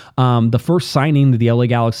anyway, the first signing that the LA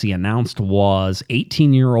Galaxy announced was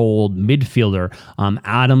 18-year-old midfielder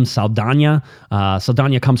Adam Saldana.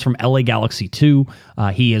 Saldana comes from LA Galaxy 2.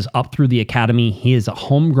 He is up through the academy. He is a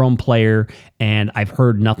homegrown player, and I've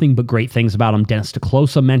heard nothing but great things about him. Dennis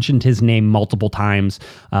DeClosa mentioned his name multiple times.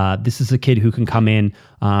 This is a kid who can come in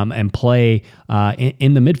and play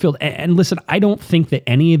in the midfield. And listen, I don't think that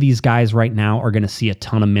any of these guys right now are going to see a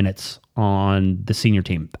ton of minutes on the senior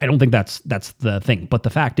team. I don't think that's the thing. But the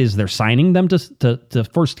fact is they're signing them to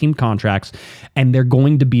first team contracts, and they're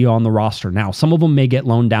going to be on the roster. Now, some of them may get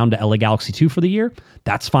loaned down to LA Galaxy 2 for the year.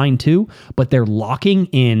 That's fine too. But they're locking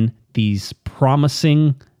in these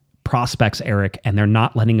promising prospects, Eric, and they're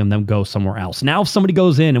not letting them go somewhere else. Now, if somebody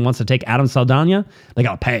goes in and wants to take Adam Saldana, they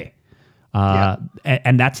got to pay.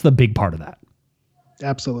 And that's the big part of that.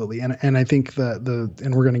 Absolutely. And I think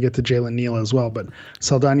and we're going to get to Jalen Neal as well, but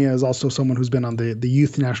Saldana is also someone who's been on the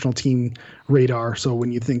youth national team radar. So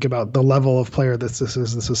when you think about the level of player this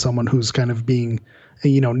is someone who's kind of being,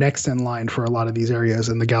 next in line for a lot of these areas,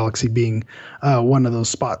 and the Galaxy being one of those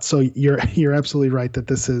spots. So you're absolutely right that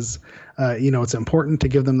this is, it's important to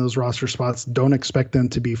give them those roster spots. Don't expect them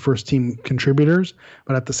to be first team contributors,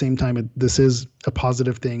 but at the same time, this is a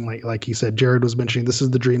positive thing. Like you said, Jared was mentioning, this is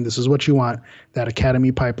the dream. This is what you want, that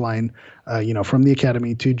academy pipeline, from the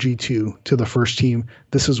academy to G2 to the first team.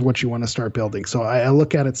 This is what you want to start building. So I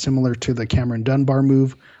look at it similar to the Cameron Dunbar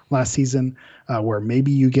move last season, where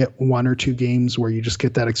maybe you get 1 or 2 games where you just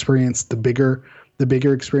get that experience. The bigger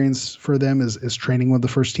experience for them is training with the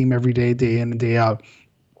first team every day, day in and day out,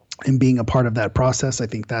 and being a part of that process. I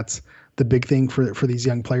think that's the big thing for these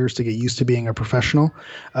young players to get used to being a professional.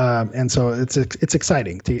 And so it's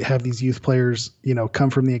exciting to have these youth players,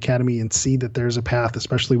 come from the academy and see that there's a path,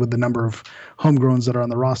 especially with the number of homegrowns that are on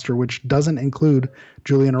the roster, which doesn't include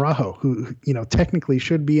Julian Araujo, who, technically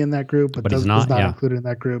should be in that group, but is not included in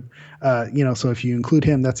that group. So if you include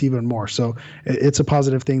him, that's even more. So it's a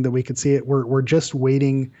positive thing that we could see it. We're just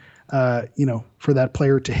waiting, for that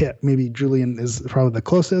player to hit. Maybe Julian is probably the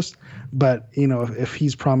closest, but if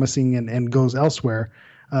he's promising and goes elsewhere,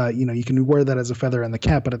 you can wear that as a feather in the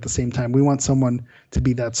cap, but at the same time, we want someone to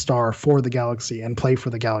be that star for the Galaxy and play for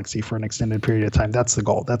the Galaxy for an extended period of time. That's the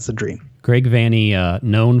goal. That's the dream. Greg Vanney,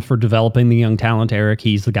 known for developing the young talent, Eric.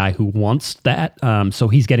 He's the guy who wants that. So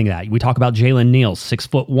he's getting that. We talk about Jalen Neal,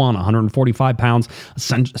 6'1", 145 pounds,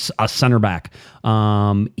 a center back.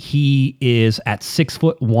 He is at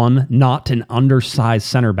 6'1", not an undersized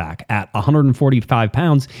center back. At 145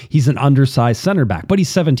 pounds, he's an undersized center back, but he's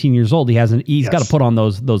 17 years old. He's got to put on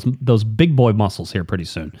those big boy muscles here pretty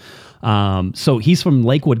soon. So he's from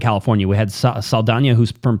Lakewood, California. We had Saldana,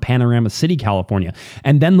 who's from Panorama City, California.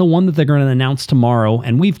 And then the one that they're going to announce tomorrow,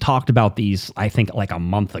 and we've talked about these, I think like a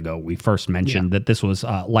month ago, we first mentioned that this was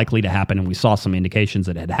likely to happen, and we saw some indications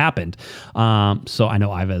that it had happened. So I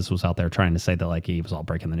know Ives was out there trying to say that like he was all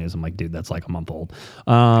breaking the news. I'm like, dude, that's like a month old.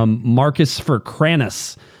 Marcus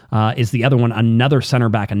Ferkranis is the other one, another center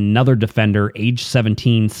back, another defender, age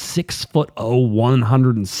 17, 6'0",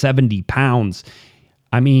 170 pounds.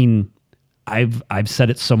 I mean, I've said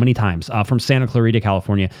it so many times, from Santa Clarita,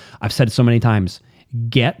 California. I've said it so many times.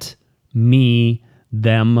 Get me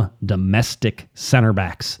them domestic center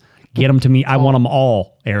backs. Get them to me. I want them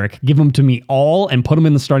all, Eric. Give them to me all and put them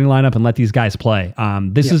in the starting lineup and let these guys play.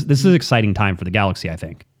 This is an exciting time for the Galaxy, I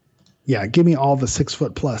think. Yeah, give me all the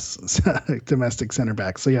 6'+ domestic center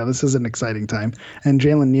backs. So yeah, this is an exciting time. And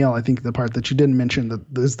Jalen Neal, I think the part that you didn't mention that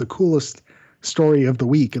is the coolest story of the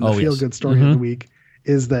week and the feel-good story of the week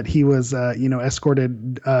is that he was,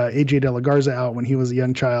 escorted AJ De La Garza out when he was a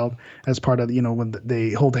young child as part of, when they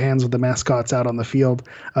hold hands with the mascots out on the field.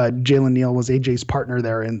 Jalen Neal was AJ's partner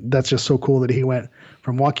there, and that's just so cool that he went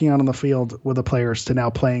from walking out on the field with the players to now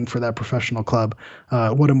playing for that professional club.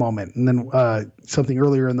 What a moment. And then something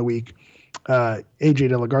earlier in the week, AJ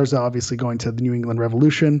De La Garza obviously going to the New England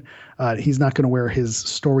Revolution. He's not going to wear his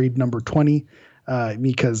storied number 20.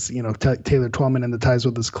 Because, Taylor Twellman and the ties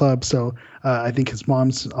with his club. So I think his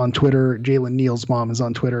mom's on Twitter. Jalen Neal's mom is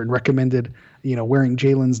on Twitter and recommended, wearing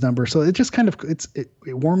Jalen's number. So it just kind of it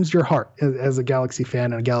warms your heart as a Galaxy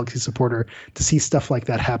fan and a Galaxy supporter to see stuff like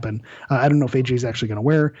that happen. I don't know if AJ is actually going to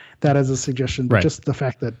wear that as a suggestion, but just the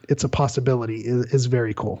fact that it's a possibility is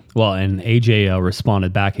very cool. Well, and AJ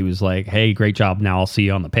responded back. He was like, "Hey, great job. Now I'll see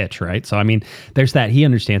you on the pitch." Right. So, I mean, there's that. He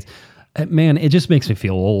understands. Man, it just makes me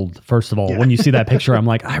feel old. First of all, when you see that picture, I'm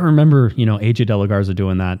like, I remember, AJ De La Garza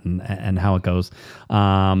doing that and how it goes.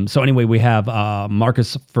 So anyway, we have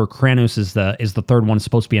Marcus Vercranus is the third one. It's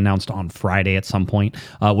supposed to be announced on Friday at some point.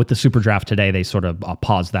 With the Super Draft today, they sort of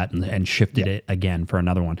paused that and shifted it again for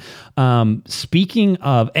another one. Speaking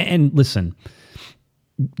of, and listen,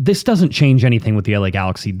 this doesn't change anything with the LA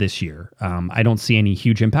Galaxy this year. I don't see any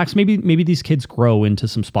huge impacts. Maybe these kids grow into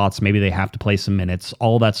some spots. Maybe they have to play some minutes.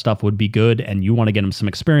 All that stuff would be good, and you want to get them some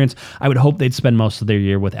experience. I would hope they'd spend most of their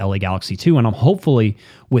year with LA Galaxy too, and I'm hopefully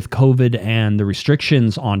with COVID and the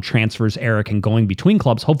restrictions on transfers, Eric, and going between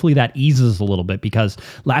clubs, hopefully that eases a little bit because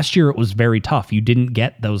last year it was very tough. You didn't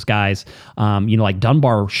get those guys. Like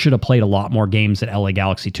Dunbar should have played a lot more games at LA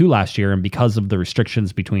Galaxy 2 last year, and because of the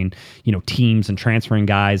restrictions between, teams and transferring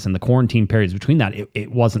guys and the quarantine periods between that,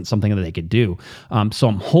 it wasn't something that they could do. So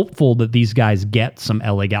I'm hopeful that these guys get some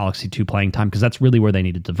LA Galaxy 2 playing time because that's really where they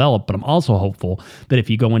need to develop. But I'm also hopeful that if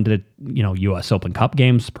you go into, US Open Cup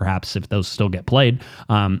games, perhaps if those still get played,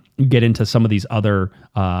 get into some of these other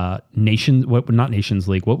not Nations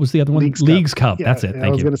League. What was the other one? Leagues Cup. Yeah, that's it. Thank you. I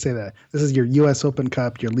was going to say that. This is your US Open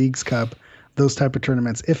Cup, your Leagues Cup, those type of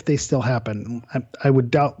tournaments. If they still happen, I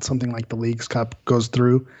would doubt something like the Leagues Cup goes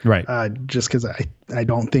through. Right. Just because I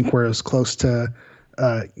don't think we're as close to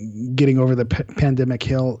getting over the pandemic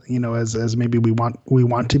hill, as maybe we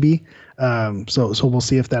want to be. So we'll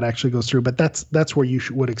see if that actually goes through. But that's where you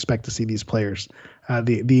would expect to see these players.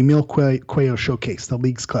 The Emil Cuello Showcase, the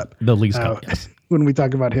Leagues Cup. The Leagues Cup, yes. When we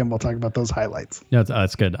talk about him, we'll talk about those highlights. Yeah,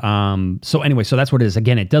 that's good. So anyway, so that's what it is.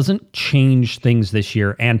 Again, it doesn't change things this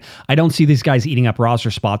year, and I don't see these guys eating up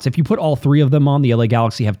roster spots. If you put all three of them on, the LA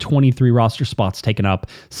Galaxy have 23 roster spots taken up,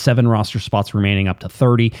 7 roster spots remaining up to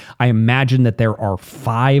 30. I imagine that there are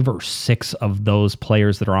 5 or 6 of those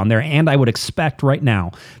players that are on there, and I would expect right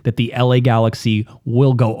now that the LA Galaxy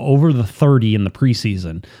will go over the 30 in the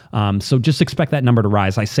preseason. So just expect that number to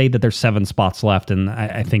rise. I say that there's 7 spots left, and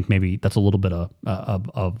I think maybe that's a little bit of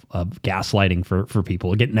gaslighting for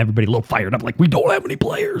people, getting everybody a little fired up, like we don't have any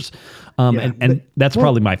players. And that's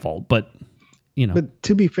probably my fault, but But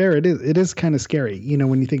to be fair, it is kind of scary,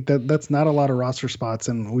 when you think that that's not a lot of roster spots,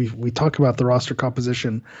 and we talk about the roster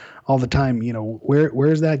composition all the time.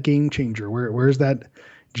 Where's that game changer? Where's that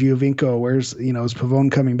Giovinco? Where's is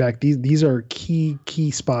Pavone coming back? These are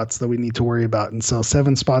key spots that we need to worry about, and so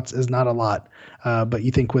 7 spots is not a lot. But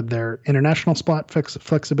you think with their international spot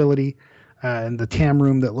flexibility. And the TAM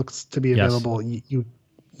room that looks to be available, you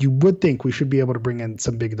would think we should be able to bring in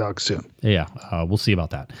some big dogs soon. Yeah, we'll see about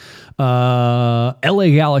that. LA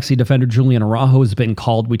Galaxy defender Julian Araujo has been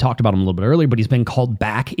called. We talked about him a little bit earlier, but he's been called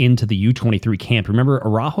back into the U23 camp. Remember,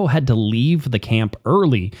 Araujo had to leave the camp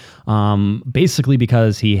early, basically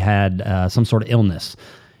because he had some sort of illness.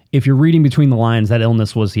 If you're reading between the lines, that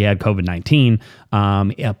illness was he had COVID-19.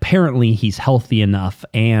 Apparently, he's healthy enough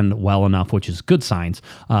and well enough, which is good signs,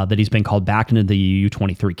 that he's been called back into the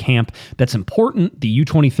U23 camp. That's important. The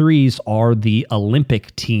U23s are the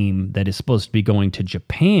Olympic team that is supposed to be going to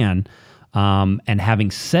Japan. And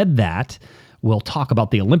having said that, we'll talk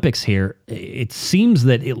about the Olympics here. It seems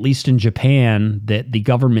that, at least in Japan, that the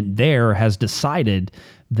government there has decided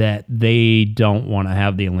that they don't want to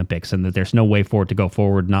have the Olympics and that there's no way for it to go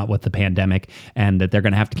forward, not with the pandemic, and that they're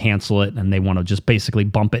going to have to cancel it, and they want to just basically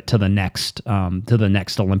bump it to the next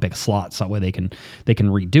Olympic slot, so that way they can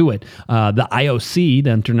redo it. The IOC,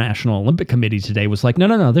 the International Olympic Committee, today was like,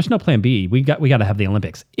 no, there's no plan B. We got to have the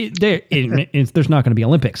Olympics. There's not going to be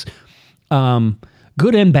Olympics.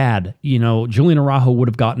 good and bad. Julian Araujo would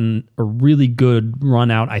have gotten a really good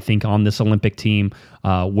run out, I think, on this Olympic team.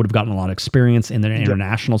 Would have gotten a lot of experience in the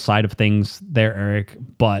international side of things there, Eric.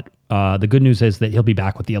 But the good news is that he'll be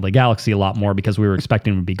back with the LA Galaxy a lot more because we were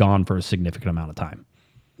expecting him to be gone for a significant amount of time.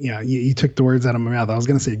 Yeah, you took the words out of my mouth. I was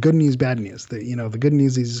going to say good news, bad news. The good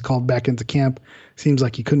news is he's called back into camp. Seems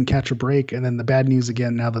like he couldn't catch a break. And then the bad news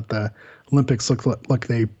again, now that the Olympics look like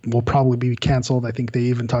they will probably be canceled. I think they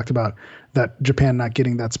even talked about that Japan not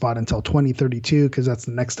getting that spot until 2032 because that's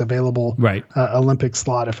the next available Olympic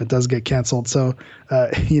slot if it does get canceled. So,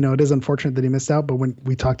 it is unfortunate that he missed out. But when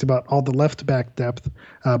we talked about all the left back depth,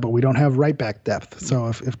 but we don't have right back depth. So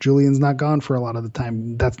if Julian's not gone for a lot of the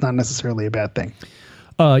time, that's not necessarily a bad thing.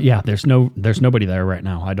 There's nobody there right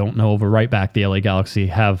now. I don't know of a right back the LA Galaxy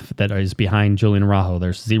have that is behind Julian Araujo.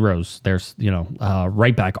 There's zeros. There's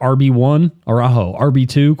right back RB1 Araujo,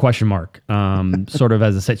 RB2 question mark. Sort of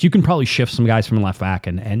as a set. You can probably shift some guys from left back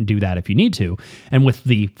and do that if you need to. And with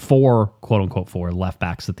the quote unquote four left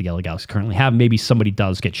backs that the LA Galaxy currently have, maybe somebody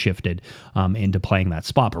does get shifted into playing that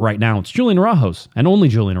spot. But right now it's Julian Araujo's and only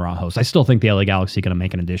Julian Araujo's. I still think the LA Galaxy are going to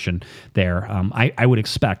make an addition there. I would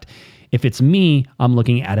expect. If it's me, I'm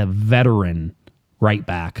looking at a veteran right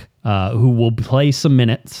back who will play some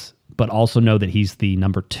minutes, but also know that he's the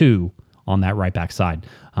number 2 on that right back side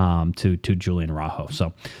to Julian Araujo.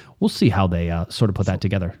 So we'll see how they sort of put that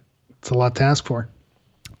together. It's a lot to ask for.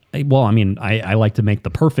 Well, I mean, I like to make the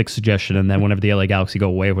perfect suggestion, and then whenever the LA Galaxy go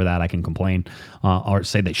away with that, I can complain or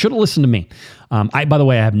say they should have listened to me. By the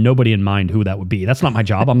way, I have nobody in mind who that would be. That's not my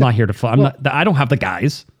job. I'm not here to. I don't have the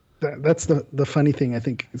guys. That's the funny thing. I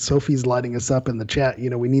think Sophie's lighting us up in the chat.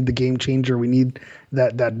 We need the game changer. We need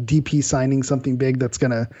that DP signing, something big that's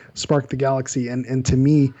going to spark the Galaxy. And to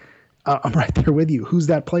me, I'm right there with you. Who's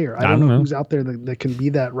that player? I don't know who's out there that can be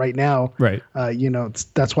that right now. Right.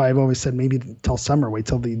 That's why I've always said maybe till summer, wait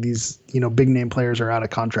till these big name players are out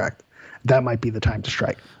of contract. That might be the time to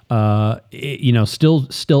strike.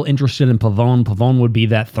 Still interested in Pavone. Pavone would be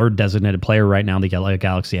that third designated player right now. The LA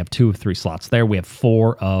Galaxy have 2 of 3 slots there. We have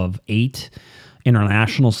 4 of 8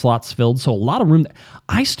 international slots filled. So a lot of room.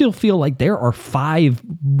 I still feel like there are 5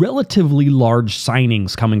 relatively large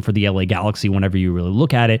signings coming for the LA Galaxy whenever you really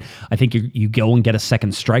look at it. I think you go and get a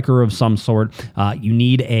second striker of some sort. You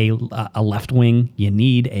need a left wing. You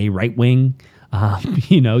need a right wing.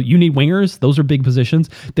 You need wingers. Those are big positions.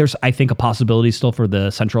 There's, I think, a possibility still for the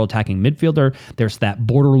central attacking midfielder. There's that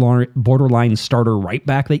borderline starter right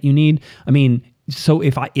back that you need. I mean, so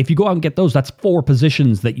if you go out and get those, that's 4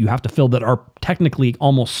 positions that you have to fill that are technically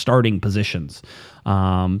almost starting positions.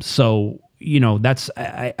 That's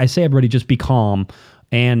I say everybody just be calm.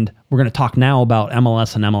 And we're going to talk now about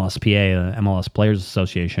MLS and MLSPA, MLS Players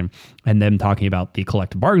Association, and them talking about the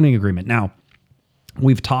collective bargaining agreement. Now,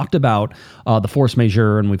 we've talked about the force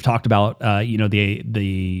majeure, and we've talked about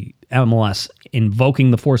the MLS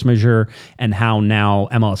invoking the force majeure, and how now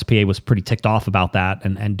MLSPA was pretty ticked off about that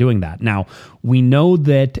and doing that. Now, we know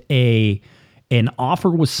that an offer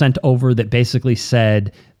was sent over that basically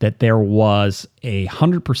said that there was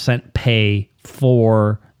 100% pay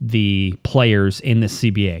for the players in the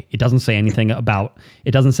CBA. It doesn't say anything about.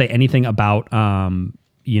 Are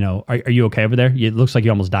you okay over there? It looks like you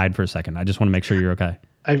almost died for a second. I just want to make sure you're okay.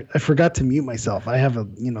 I forgot to mute myself. I have a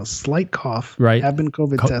slight cough. Right. I've been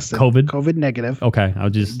COVID tested. COVID negative. Okay.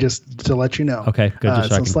 I'll just to let you know. Okay. Good.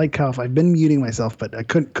 So slight cough. I've been muting myself, but I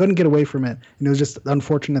couldn't get away from it. And it was just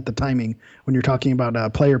unfortunate the timing when you're talking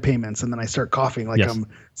about player payments, and then I start coughing like I'm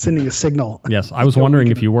sending a signal. Yes. I was wondering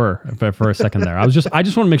if you were for a second there. I just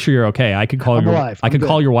want to make sure you're okay. I could call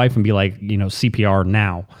call your wife and be like, CPR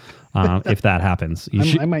now. If that happens.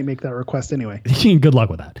 I might make that request anyway. Good luck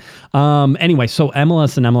with that. Anyway, so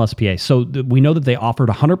MLS and MLSPA. So we know that they offered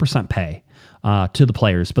 100% pay to the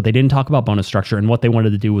players, but they didn't talk about bonus structure. And what they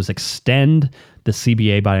wanted to do was extend the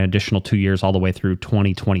CBA by an additional 2 years all the way through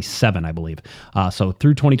 2027, I believe. So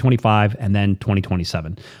through 2025 and then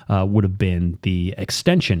 2027 would have been the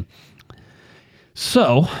extension.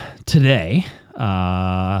 So today,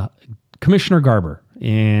 Commissioner Garber,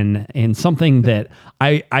 in something that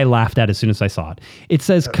I laughed at as soon as I saw it. It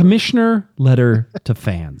says Commissioner Letter to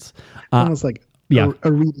Fans. Almost like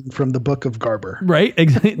a reading from the book of Garber. Right?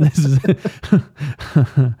 Exactly. This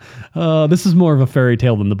is more of a fairy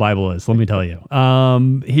tale than the Bible is, let me tell you.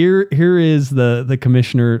 Here is the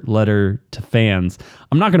Commissioner Letter to Fans.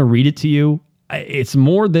 I'm not going to read it to you. It's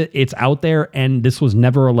more that it's out there, and this was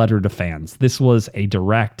never a letter to fans. This was a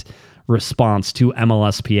direct response to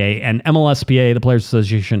MLSPA, and MLSPA, the Players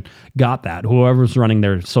Association, got that. Whoever's running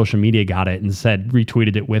their social media got it and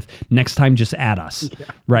retweeted it with, "Next time, just add us." Yeah.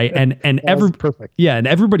 Right. And perfect. Yeah. And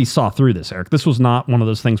everybody saw through this, Eric. This was not one of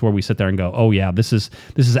those things where we sit there and go, "Oh yeah, this is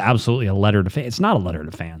absolutely a letter to fans." It's not a letter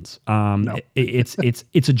to fans. No.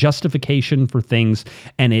 It's a justification for things.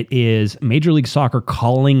 And it is Major League Soccer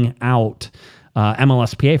calling out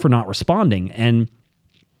MLSPA for not responding. And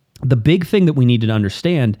the big thing that we need to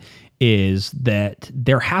understand is that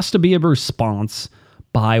there has to be a response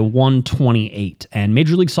by 1/28. And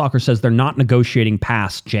Major League Soccer says they're not negotiating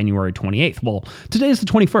past January 28th. Well, today is the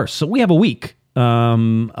 21st, so we have a week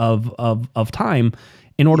of time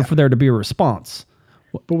in order for there to be a response.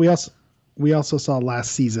 But we also saw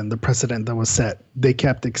last season the precedent that was set. They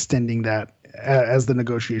kept extending that as the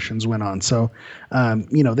negotiations went on. So,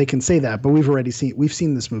 they can say that, but we've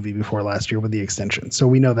seen this movie before last year with the extension. So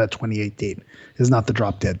we know that 28 date is not the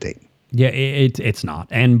drop dead date. Yeah, it's not.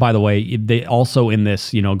 And by the way, they also in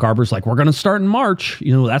this, Garber's like, we're going to start in March.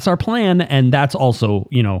 That's our plan. And that's also,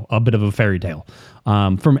 a bit of a fairy tale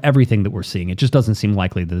from everything that we're seeing. It just doesn't seem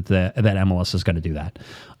likely that MLS is going to do that.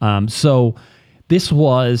 So this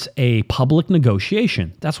was a public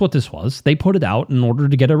negotiation. That's what this was. They put it out in order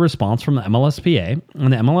to get a response from the MLSPA.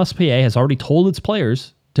 And the MLSPA has already told its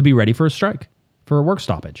players to be ready for a strike, for a work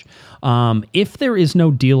stoppage. If there is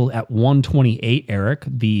no deal at 1/28, Eric,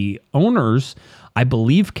 the owners, I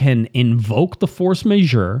believe, can invoke the force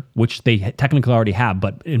majeure, which they technically already have,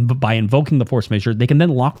 but by invoking the force majeure, they can then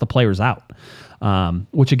lock the players out.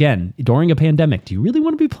 Which again, during a pandemic, do you really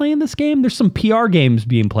want to be playing this game? There's some PR games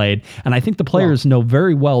being played, and I think the players know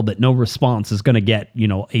very well that no response is going to get,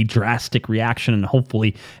 a drastic reaction and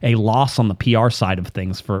hopefully a loss on the PR side of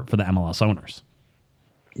things for the MLS owners.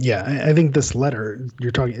 Yeah, I think this letter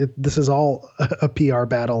you're talking, this is all a PR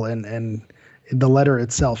battle, and the letter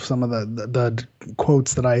itself, some of the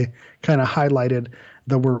quotes that I kind of highlighted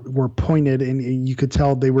that were pointed, and you could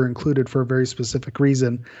tell they were included for a very specific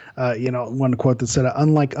reason. One quote that said,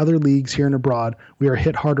 "Unlike other leagues here and abroad, we are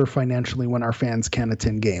hit harder financially when our fans can't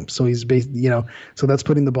attend games." So he's so that's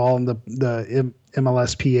putting the ball in the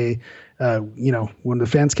MLSPA. When the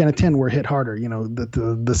fans can't attend, we're hit harder.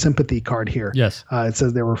 The sympathy card here. Yes. It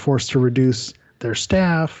says they were forced to reduce their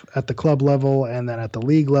staff at the club level, and then at the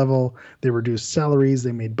league level, they reduced salaries,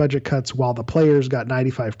 they made budget cuts, while the players got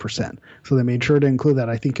 95%. So they made sure to include that.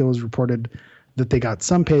 I think it was reported that they got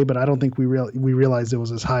some pay, but I don't think we realized it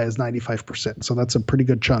was as high as 95%. So that's a pretty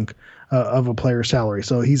good chunk of a player's salary.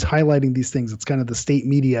 So he's highlighting these things. It's kind of the state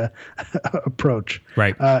media approach.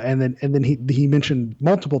 Right. And then he mentioned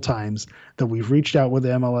multiple times that we've reached out with the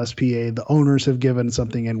MLSPA. The owners have given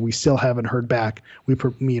something, and we still haven't heard back. We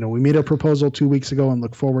made a proposal 2 weeks ago and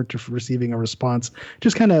look forward to receiving a response.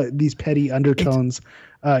 Just kind of these petty undertones,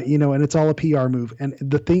 and it's all a PR move. And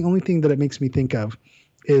the only thing that it makes me think of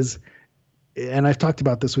is, and I've talked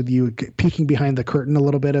about this with you, peeking behind the curtain a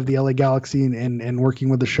little bit of the LA Galaxy and working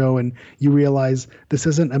with the show, and you realize this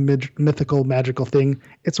isn't a mythical, magical thing.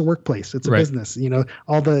 It's a workplace. It's a business.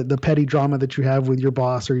 All the petty drama that you have with your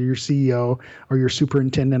boss or your CEO or your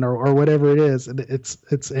superintendent or whatever it is,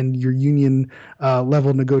 it's in your union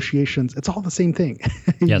level negotiations. It's all the same thing.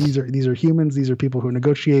 Yes. These are humans. These are people who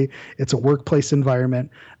negotiate. It's a workplace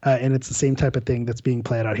environment, and it's the same type of thing that's being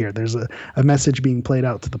played out here. There's a message being played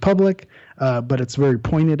out to the public. But it's very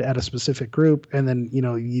pointed at a specific group, and then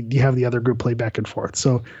you have the other group play back and forth.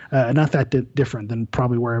 So not that different than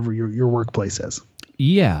probably wherever your workplace is.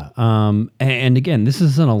 Yeah. And again, this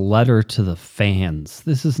isn't a letter to the fans.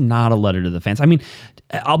 This is not a letter to the fans. I mean,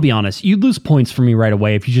 I'll be honest, you'd lose points for me right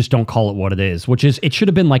away if you just don't call it what it is, which is it should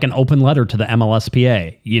have been like an open letter to the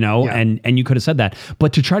MLSPA, and you could have said that.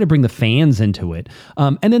 But to try to bring the fans into it.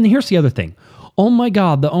 And then here's the other thing. Oh my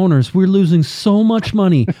God, the owners, we're losing so much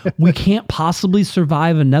money. We can't possibly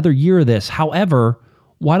survive another year of this. However,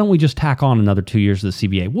 why don't we just tack on another 2 years of the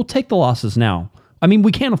CBA? We'll take the losses now. I mean,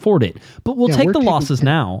 we can't afford it, but we'll take the losses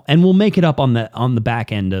now, and we'll make it up on the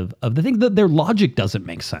back end of the thing. That their logic doesn't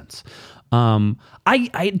make sense.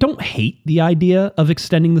 I don't hate the idea of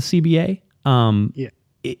extending the CBA.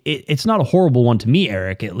 It's not a horrible one to me,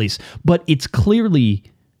 Eric, at least, but it's clearly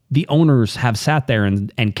the owners have sat there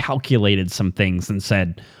and calculated some things and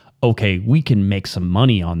said, okay, we can make some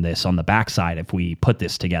money on this on the backside if we put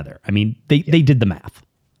this together. I mean, they did the math.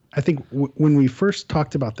 I think when we first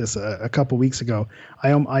talked about this a couple weeks ago,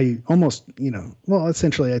 I almost,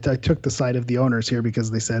 essentially I took the side of the owners here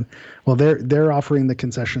because they said, well, they're offering the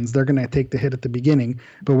concessions. They're going to take the hit at the beginning,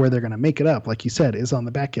 but where they're going to make it up, like you said, is on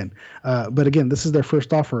the back end. But again, this is their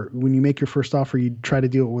first offer. When you make your first offer, you try to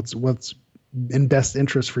do what's in best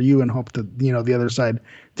interest for you and hope that, the other side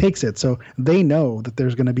takes it. So they know that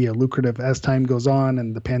there's going to be a lucrative, as time goes on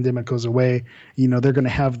and the pandemic goes away, they're going to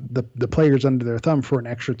have the players under their thumb for an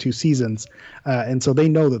extra 2 seasons. And so they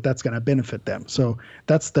know that that's going to benefit them. So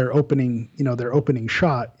that's their opening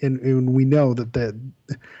shot. And we know that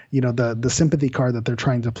the sympathy card that they're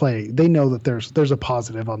trying to play, they know that there's a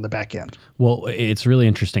positive on the back end. Well, it's really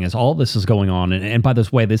interesting as all this is going on. And by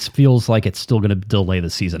this way, this feels like it's still going to delay the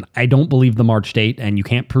season. I don't believe the March date, and you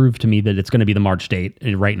can't prove to me that it's going to be the March date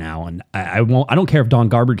right now. And I don't care if Don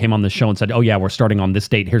Garber came on this show and said, "Oh yeah, we're starting on this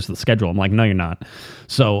date. Here's the schedule." I'm like, "No, you're not."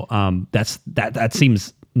 So that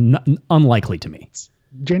seems unlikely to me.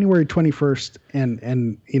 January 21st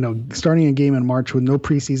and starting a game in March with no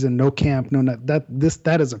preseason, no camp,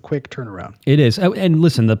 that is a quick turnaround. It is. And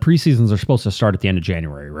listen, the preseasons are supposed to start at the end of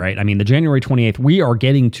January, right? I mean, the January 28th, we are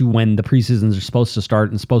getting to when the preseasons are supposed to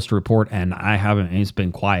start and supposed to report, and it's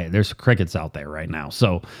been quiet. There's crickets out there right now.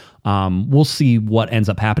 So we'll see what ends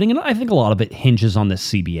up happening. And I think a lot of it hinges on this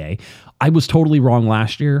CBA. I was totally wrong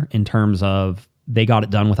last year in terms of they got it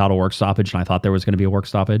done without a work stoppage, and I thought there was going to be a work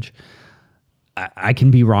stoppage. I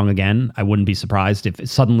can be wrong again. I wouldn't be surprised if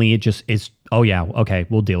suddenly it just is, oh yeah, okay,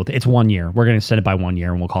 we'll deal with it. It's 1 year. We're going to extend it by 1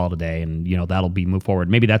 year and we'll call it a day. And that'll be move forward.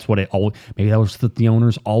 Maybe that's what maybe that was the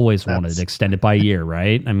owners always wanted, extend it by a year,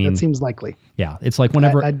 right? I mean, that seems likely. Yeah. It's like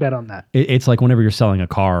whenever I'd bet on that. It's like whenever you're selling a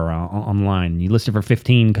car online, you list it for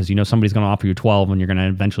 15 because somebody's going to offer you 12 and you're going to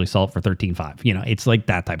eventually sell it for 13.5. It's like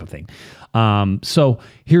that type of thing. So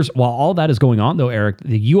while all that is going on though, Eric,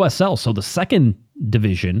 the USL, so the second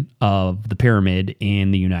division of the pyramid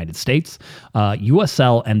in the United States,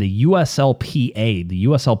 USL and the USLPA, the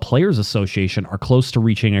USL Players Association, are close to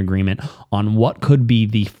reaching an agreement on what could be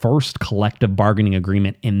the first collective bargaining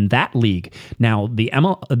agreement in that league. Now, the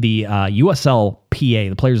USLPA,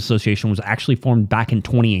 the Players Association, was actually formed back in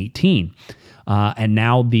 2018. And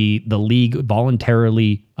now the league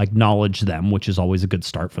voluntarily acknowledged them, which is always a good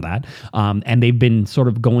start for that. And they've been sort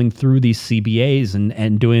of going through these CBAs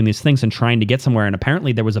and doing these things and trying to get somewhere. And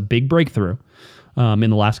apparently there was a big breakthrough in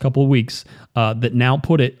the last couple of weeks that now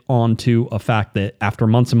put it onto a fact that after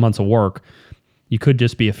months and months of work, you could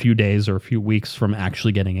just be a few days or a few weeks from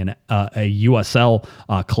actually getting a USL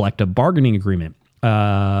collective bargaining agreement.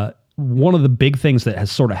 One of the big things that has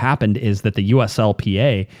sort of happened is that the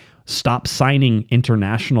USLPA stop signing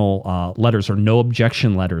international letters or no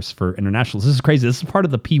objection letters for internationals. This is crazy. This is part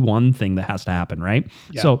of the P1 thing that has to happen, right?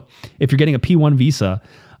 Yeah. So if you're getting a P1 visa,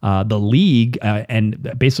 the league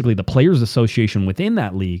and basically the Players Association within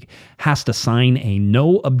that league has to sign a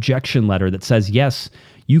no objection letter that says, yes,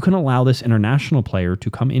 you can allow this international player to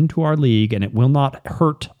come into our league and it will not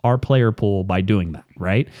hurt our player pool by doing that,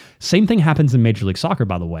 right? Same thing happens in Major League Soccer,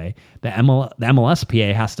 by the way. The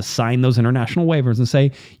MLSPA has to sign those international waivers and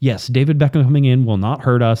say, yes, David Beckham coming in will not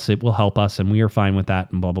hurt us, it will help us, and we are fine with that,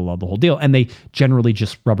 and blah, blah, blah, the whole deal. And they generally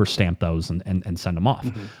just rubber stamp those and send them off.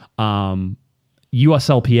 Mm-hmm.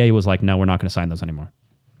 USLPA was like, no, we're not going to sign those anymore.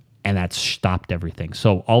 And that stopped everything.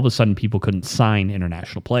 So all of a sudden, people couldn't sign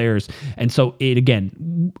international players. And so it,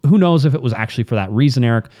 again, who knows if it was actually for that reason,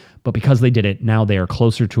 Eric, but because they did it, now they are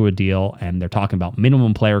closer to a deal, and they're talking about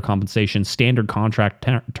minimum player compensation, standard contract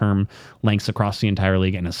term lengths across the entire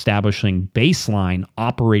league, and establishing baseline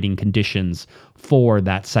operating conditions for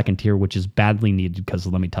that second tier, which is badly needed because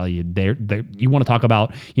let me tell you, you want to talk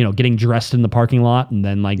about, getting dressed in the parking lot and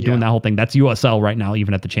then doing that whole thing. That's USL right now,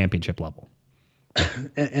 even at the championship level.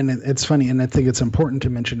 And it's funny, and I think it's important to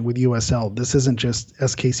mention with USL, this isn't just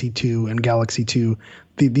SKC2 and Galaxy 2.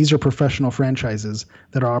 These are professional franchises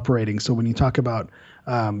that are operating. So when you talk about,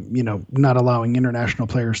 not allowing international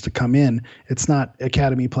players to come in, it's not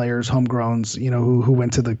academy players, homegrowns, who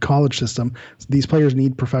went to the college system. These players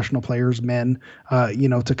need professional players, men,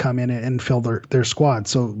 to come in and fill their squad.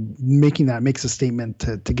 So making that makes a statement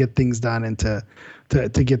to get things done and to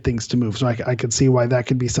get things to move. So I could see why that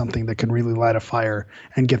could be something that can really light a fire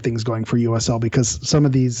and get things going for USL, because some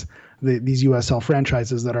of these USL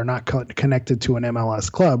franchises that are not connected to an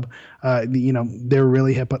MLS club, they're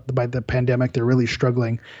really hit by the pandemic. They're really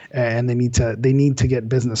struggling, and they need to get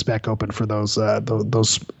business back open for those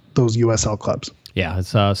USL clubs. Yeah, it's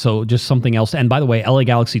so just something else. And by the way, LA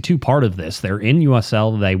Galaxy 2, part of this, they're in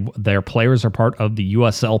USL. Their players are part of the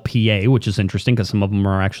USLPA, which is interesting because some of them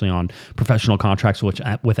are actually on professional contracts with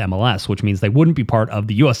MLS, which means they wouldn't be part of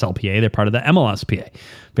the USLPA. They're part of the MLSPA.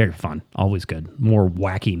 Very fun, always good. More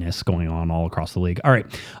wackiness going on all across the league. All right,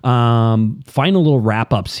 final little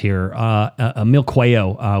wrap-ups here. Emil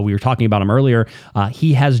Cuello, we were talking about him earlier.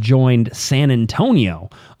 He has joined San Antonio.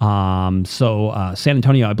 So San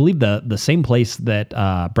Antonio, I believe the same place that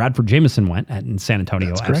Bradford Jameson went in San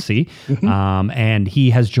Antonio FC, Mm-hmm. and he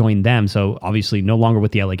has joined them. So obviously no longer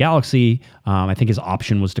with the LA Galaxy. I think his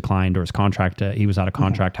option was declined, or his contract, he was out of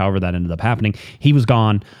contract. However, that ended up happening. He was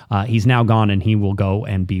gone. He's now gone, and he will go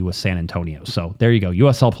and be with San Antonio. So there you go.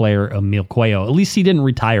 USL player Emil Cuello. At least he didn't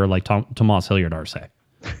retire like Tomas Hilliard Arce.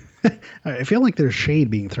 I feel like there's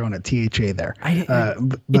shade being thrown at THA there.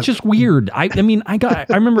 It's just weird. I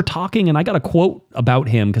remember talking, and I got a quote about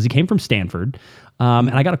him because he came from Stanford.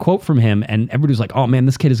 And I got a quote from him, and everybody was like, "Oh man,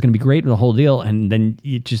 this kid is going to be great in the whole deal." And then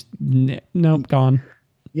it just gone.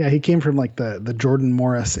 Yeah, he came from like the Jordan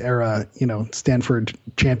Morris era, Stanford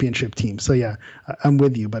championship team. So yeah, I'm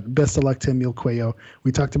with you. But best of luck to Emil Cuello.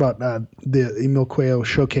 We talked about the Emil Cuello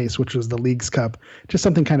showcase, which was the Leagues Cup, just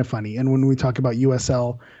something kind of funny. And when we talk about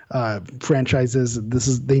USL franchises,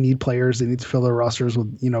 they need players. They need to fill their rosters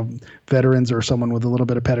with veterans or someone with a little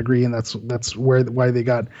bit of pedigree, and that's why they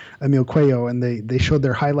got Emil Cuello. And they showed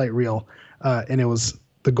their highlight reel, and it was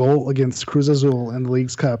the goal against Cruz Azul in the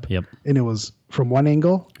Leagues Cup. Yep. And it was from one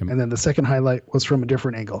angle, and then the second highlight was from a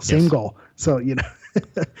different angle. Same goal. So,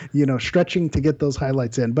 stretching to get those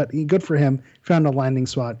highlights in. But good for him. Found a landing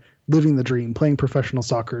spot, living the dream, playing professional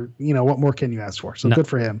soccer. What more can you ask for? So good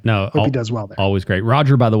for him. Hope he does well there. Always great.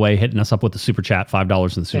 Roger, by the way, hitting us up with the super chat,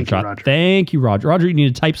 $5 in the super chat. Roger. Thank you, Roger. Roger, you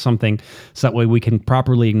need to type something so that way we can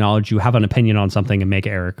properly acknowledge you have an opinion on something and make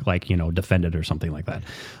Eric defend it or something like that.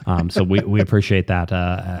 So we appreciate that.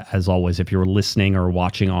 As always, if you're listening or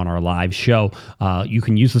watching on our live show, you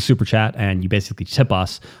can use the super chat and you basically tip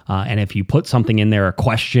us. And if you put something in there, a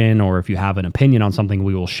question, or if you have an opinion on something,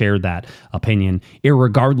 we will share that opinion.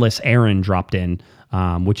 Irregardless, Aaron dropped in,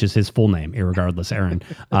 which is his full name, Irregardless Aaron,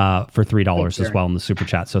 for $3 as well in the super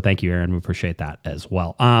chat. So thank you, Aaron. We appreciate that as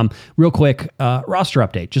well. Real quick, roster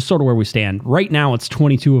update, just sort of where we stand. Right now, it's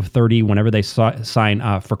 22 of 30. Whenever they sign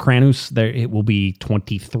for Kranus, it will be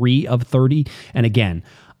 23 of 30. And again,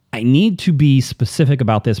 I need to be specific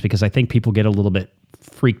about this because I think people get a little bit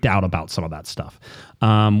freaked out about some of that stuff,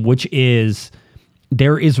 which is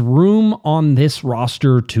there is room on this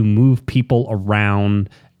roster to move people around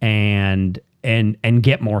and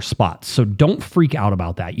get more spots. So don't freak out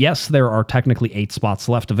about that. Yes, there are technically 8 spots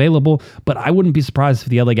left available, but I wouldn't be surprised if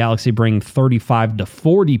the LA Galaxy bring 35 to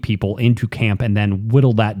 40 people into camp and then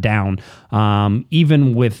whittle that down.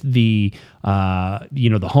 Even with the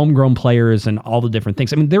the homegrown players and all the different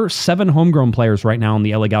things. I mean, there are 7 homegrown players right now on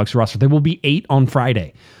the LA Galaxy roster. There will be 8 on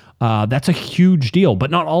Friday. That's a huge deal, but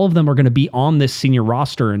not all of them are going to be on this senior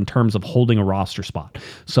roster in terms of holding a roster spot.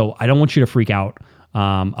 So I don't want you to freak out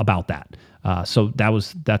about that. So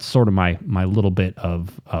that's sort of my little bit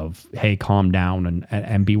of hey, calm down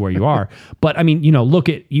and be where you are. But I mean,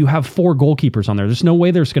 you have 4 goalkeepers on there. There's no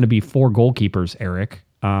way there's going to be 4 goalkeepers, Eric,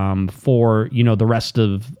 for the rest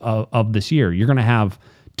of this year. You're going to have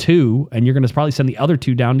 2, and you're going to probably send the other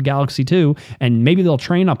 2 down to Galaxy 2, and maybe they'll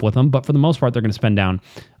train up with them, but for the most part, they're going to spend down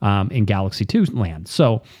in Galaxy 2 land.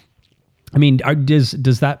 So, I mean,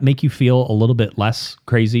 does that make you feel a little bit less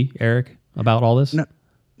crazy, Eric, about all this?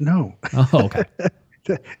 No. Oh, okay.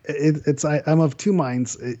 I'm of two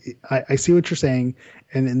minds. I see what you're saying,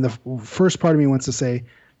 and in the first part of me wants to say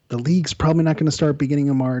the league's probably not going to start beginning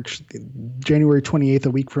of March. January 28th, a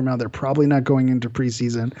week from now, they're probably not going into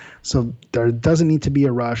preseason, so there doesn't need to be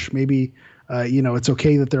a rush. Maybe it's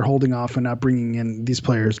okay that they're holding off and not bringing in these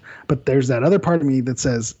players, but there's that other part of me that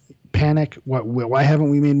says panic. Why haven't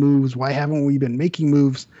we made moves? Why haven't we been making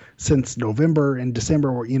moves since November and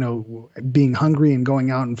December? Being hungry and going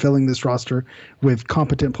out and filling this roster with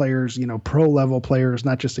competent players, pro level players,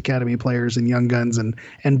 not just academy players and young guns and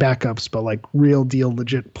backups, but like real deal,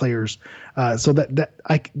 legit players. So that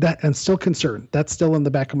I'm still concerned. That's still in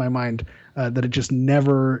the back of my mind that it just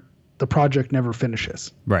the project never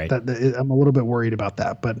finishes. Right. I'm a little bit worried about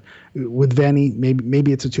that. But with Vanny,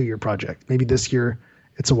 maybe it's a 2-year project. Maybe this year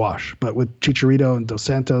it's a wash. But with Chicharito and Dos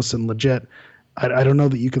Santos and Legit, I don't know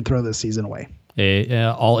that you can throw this season away.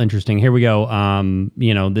 All interesting. Here we go.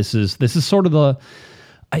 This is sort of the,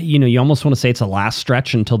 you almost want to say it's a last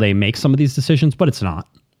stretch until they make some of these decisions, but it's not.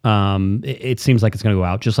 It seems like it's going to go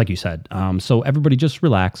out, just like you said. So everybody just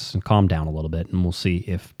relax and calm down a little bit, and we'll see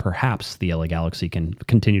if perhaps the LA Galaxy can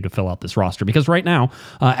continue to fill out this roster. Because right now,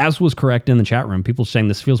 as was correct in the chat room, people saying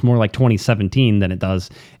this feels more like 2017 than it does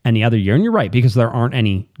any other year. And you're right, because there aren't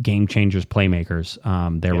any game changers, playmakers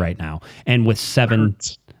there right now. And with 7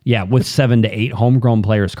 to 8 homegrown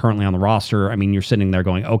players currently on the roster, I mean, you're sitting there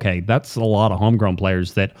going, okay, that's a lot of homegrown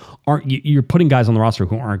players that you're putting guys on the roster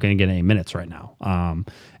who aren't going to get any minutes right now.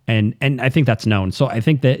 And I think that's known. So I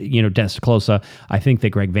think that, Dennis Closa, I think that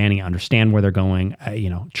Greg Vanny understand where they're going.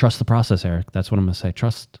 Trust the process, Eric. That's what I'm going to say.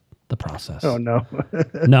 Trust the process. Oh no.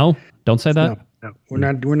 No, don't say that. No, we're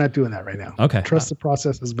not doing that right now. Okay. Trust the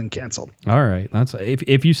process has been canceled. All right. That's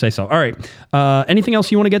if you say so. All right. Anything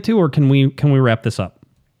else you want to get to, or can we wrap this up?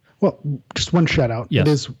 Well, just one shout out. Yes.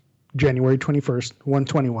 It is January 21st,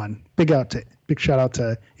 121. Big shout out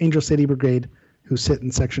to Angel City Brigade, who sit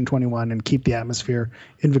in Section 21 and keep the atmosphere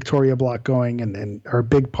in Victoria Block going and are a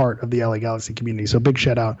big part of the LA Galaxy community. So big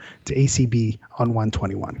shout out to ACB on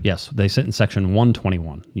 121. Yes, they sit in Section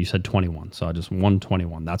 121. You said 21, so I just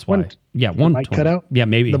 121. That's why. The 120. mic cut out? Yeah,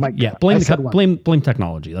 maybe. The mic Yeah, cut out. blame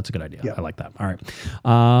technology. That's a good idea. Yeah. I like that.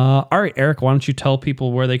 All right, Eric, why don't you tell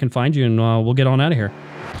people where they can find you, and we'll get on out of here.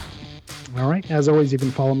 All right. As always, you can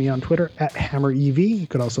follow me on Twitter at HammerEV. You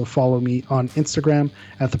could also follow me on Instagram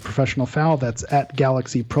at The Professional Foul. That's at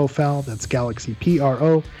Galaxy Profile. That's Galaxy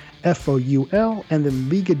PROFOUL. And then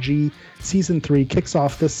Liga G Season 3 kicks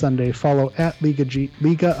off this Sunday. Follow at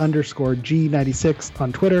Liga_G96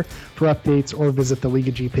 on Twitter for updates, or visit the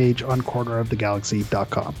Liga G page on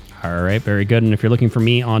cornerofthegalaxy.com. All right, very good. And if you're looking for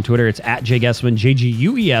me on Twitter, it's at JGuesman,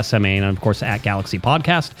 JGUESMA, and of course at Galaxy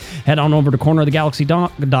Podcast. Head on over to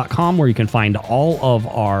cornerofthegalaxy.com, where you can find all of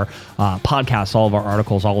our podcasts, all of our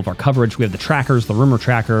articles, all of our coverage. We have the trackers, the rumor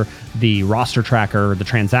tracker, the roster tracker, the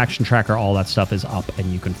transaction tracker. All that stuff is up,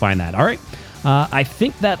 and you can find that. All right. I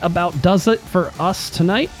think that about does it for us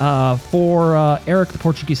tonight. For Eric the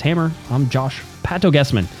Portuguese Hammer, I'm Josh Pato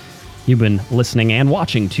Guesman. You've been listening and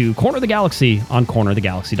watching to Corner of the Galaxy on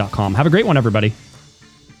cornerofthegalaxy.com. Have a great one, everybody.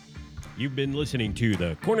 You've been listening to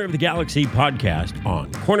the Corner of the Galaxy podcast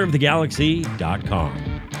on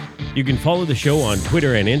cornerofthegalaxy.com. You can follow the show on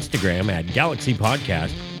Twitter and Instagram at Galaxy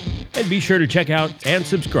Podcast, and be sure to check out and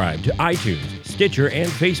subscribe to iTunes, Stitcher, and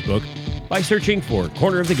Facebook by searching for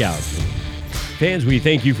Corner of the Galaxy. Fans, we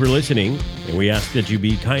thank you for listening, and we ask that you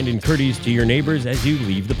be kind and courteous to your neighbors as you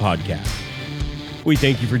leave the podcast. We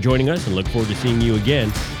thank you for joining us and look forward to seeing you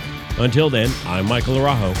again. Until then, I'm Michael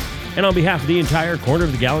Araujo, and on behalf of the entire Corner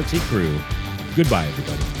of the Galaxy crew, goodbye,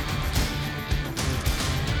 everybody.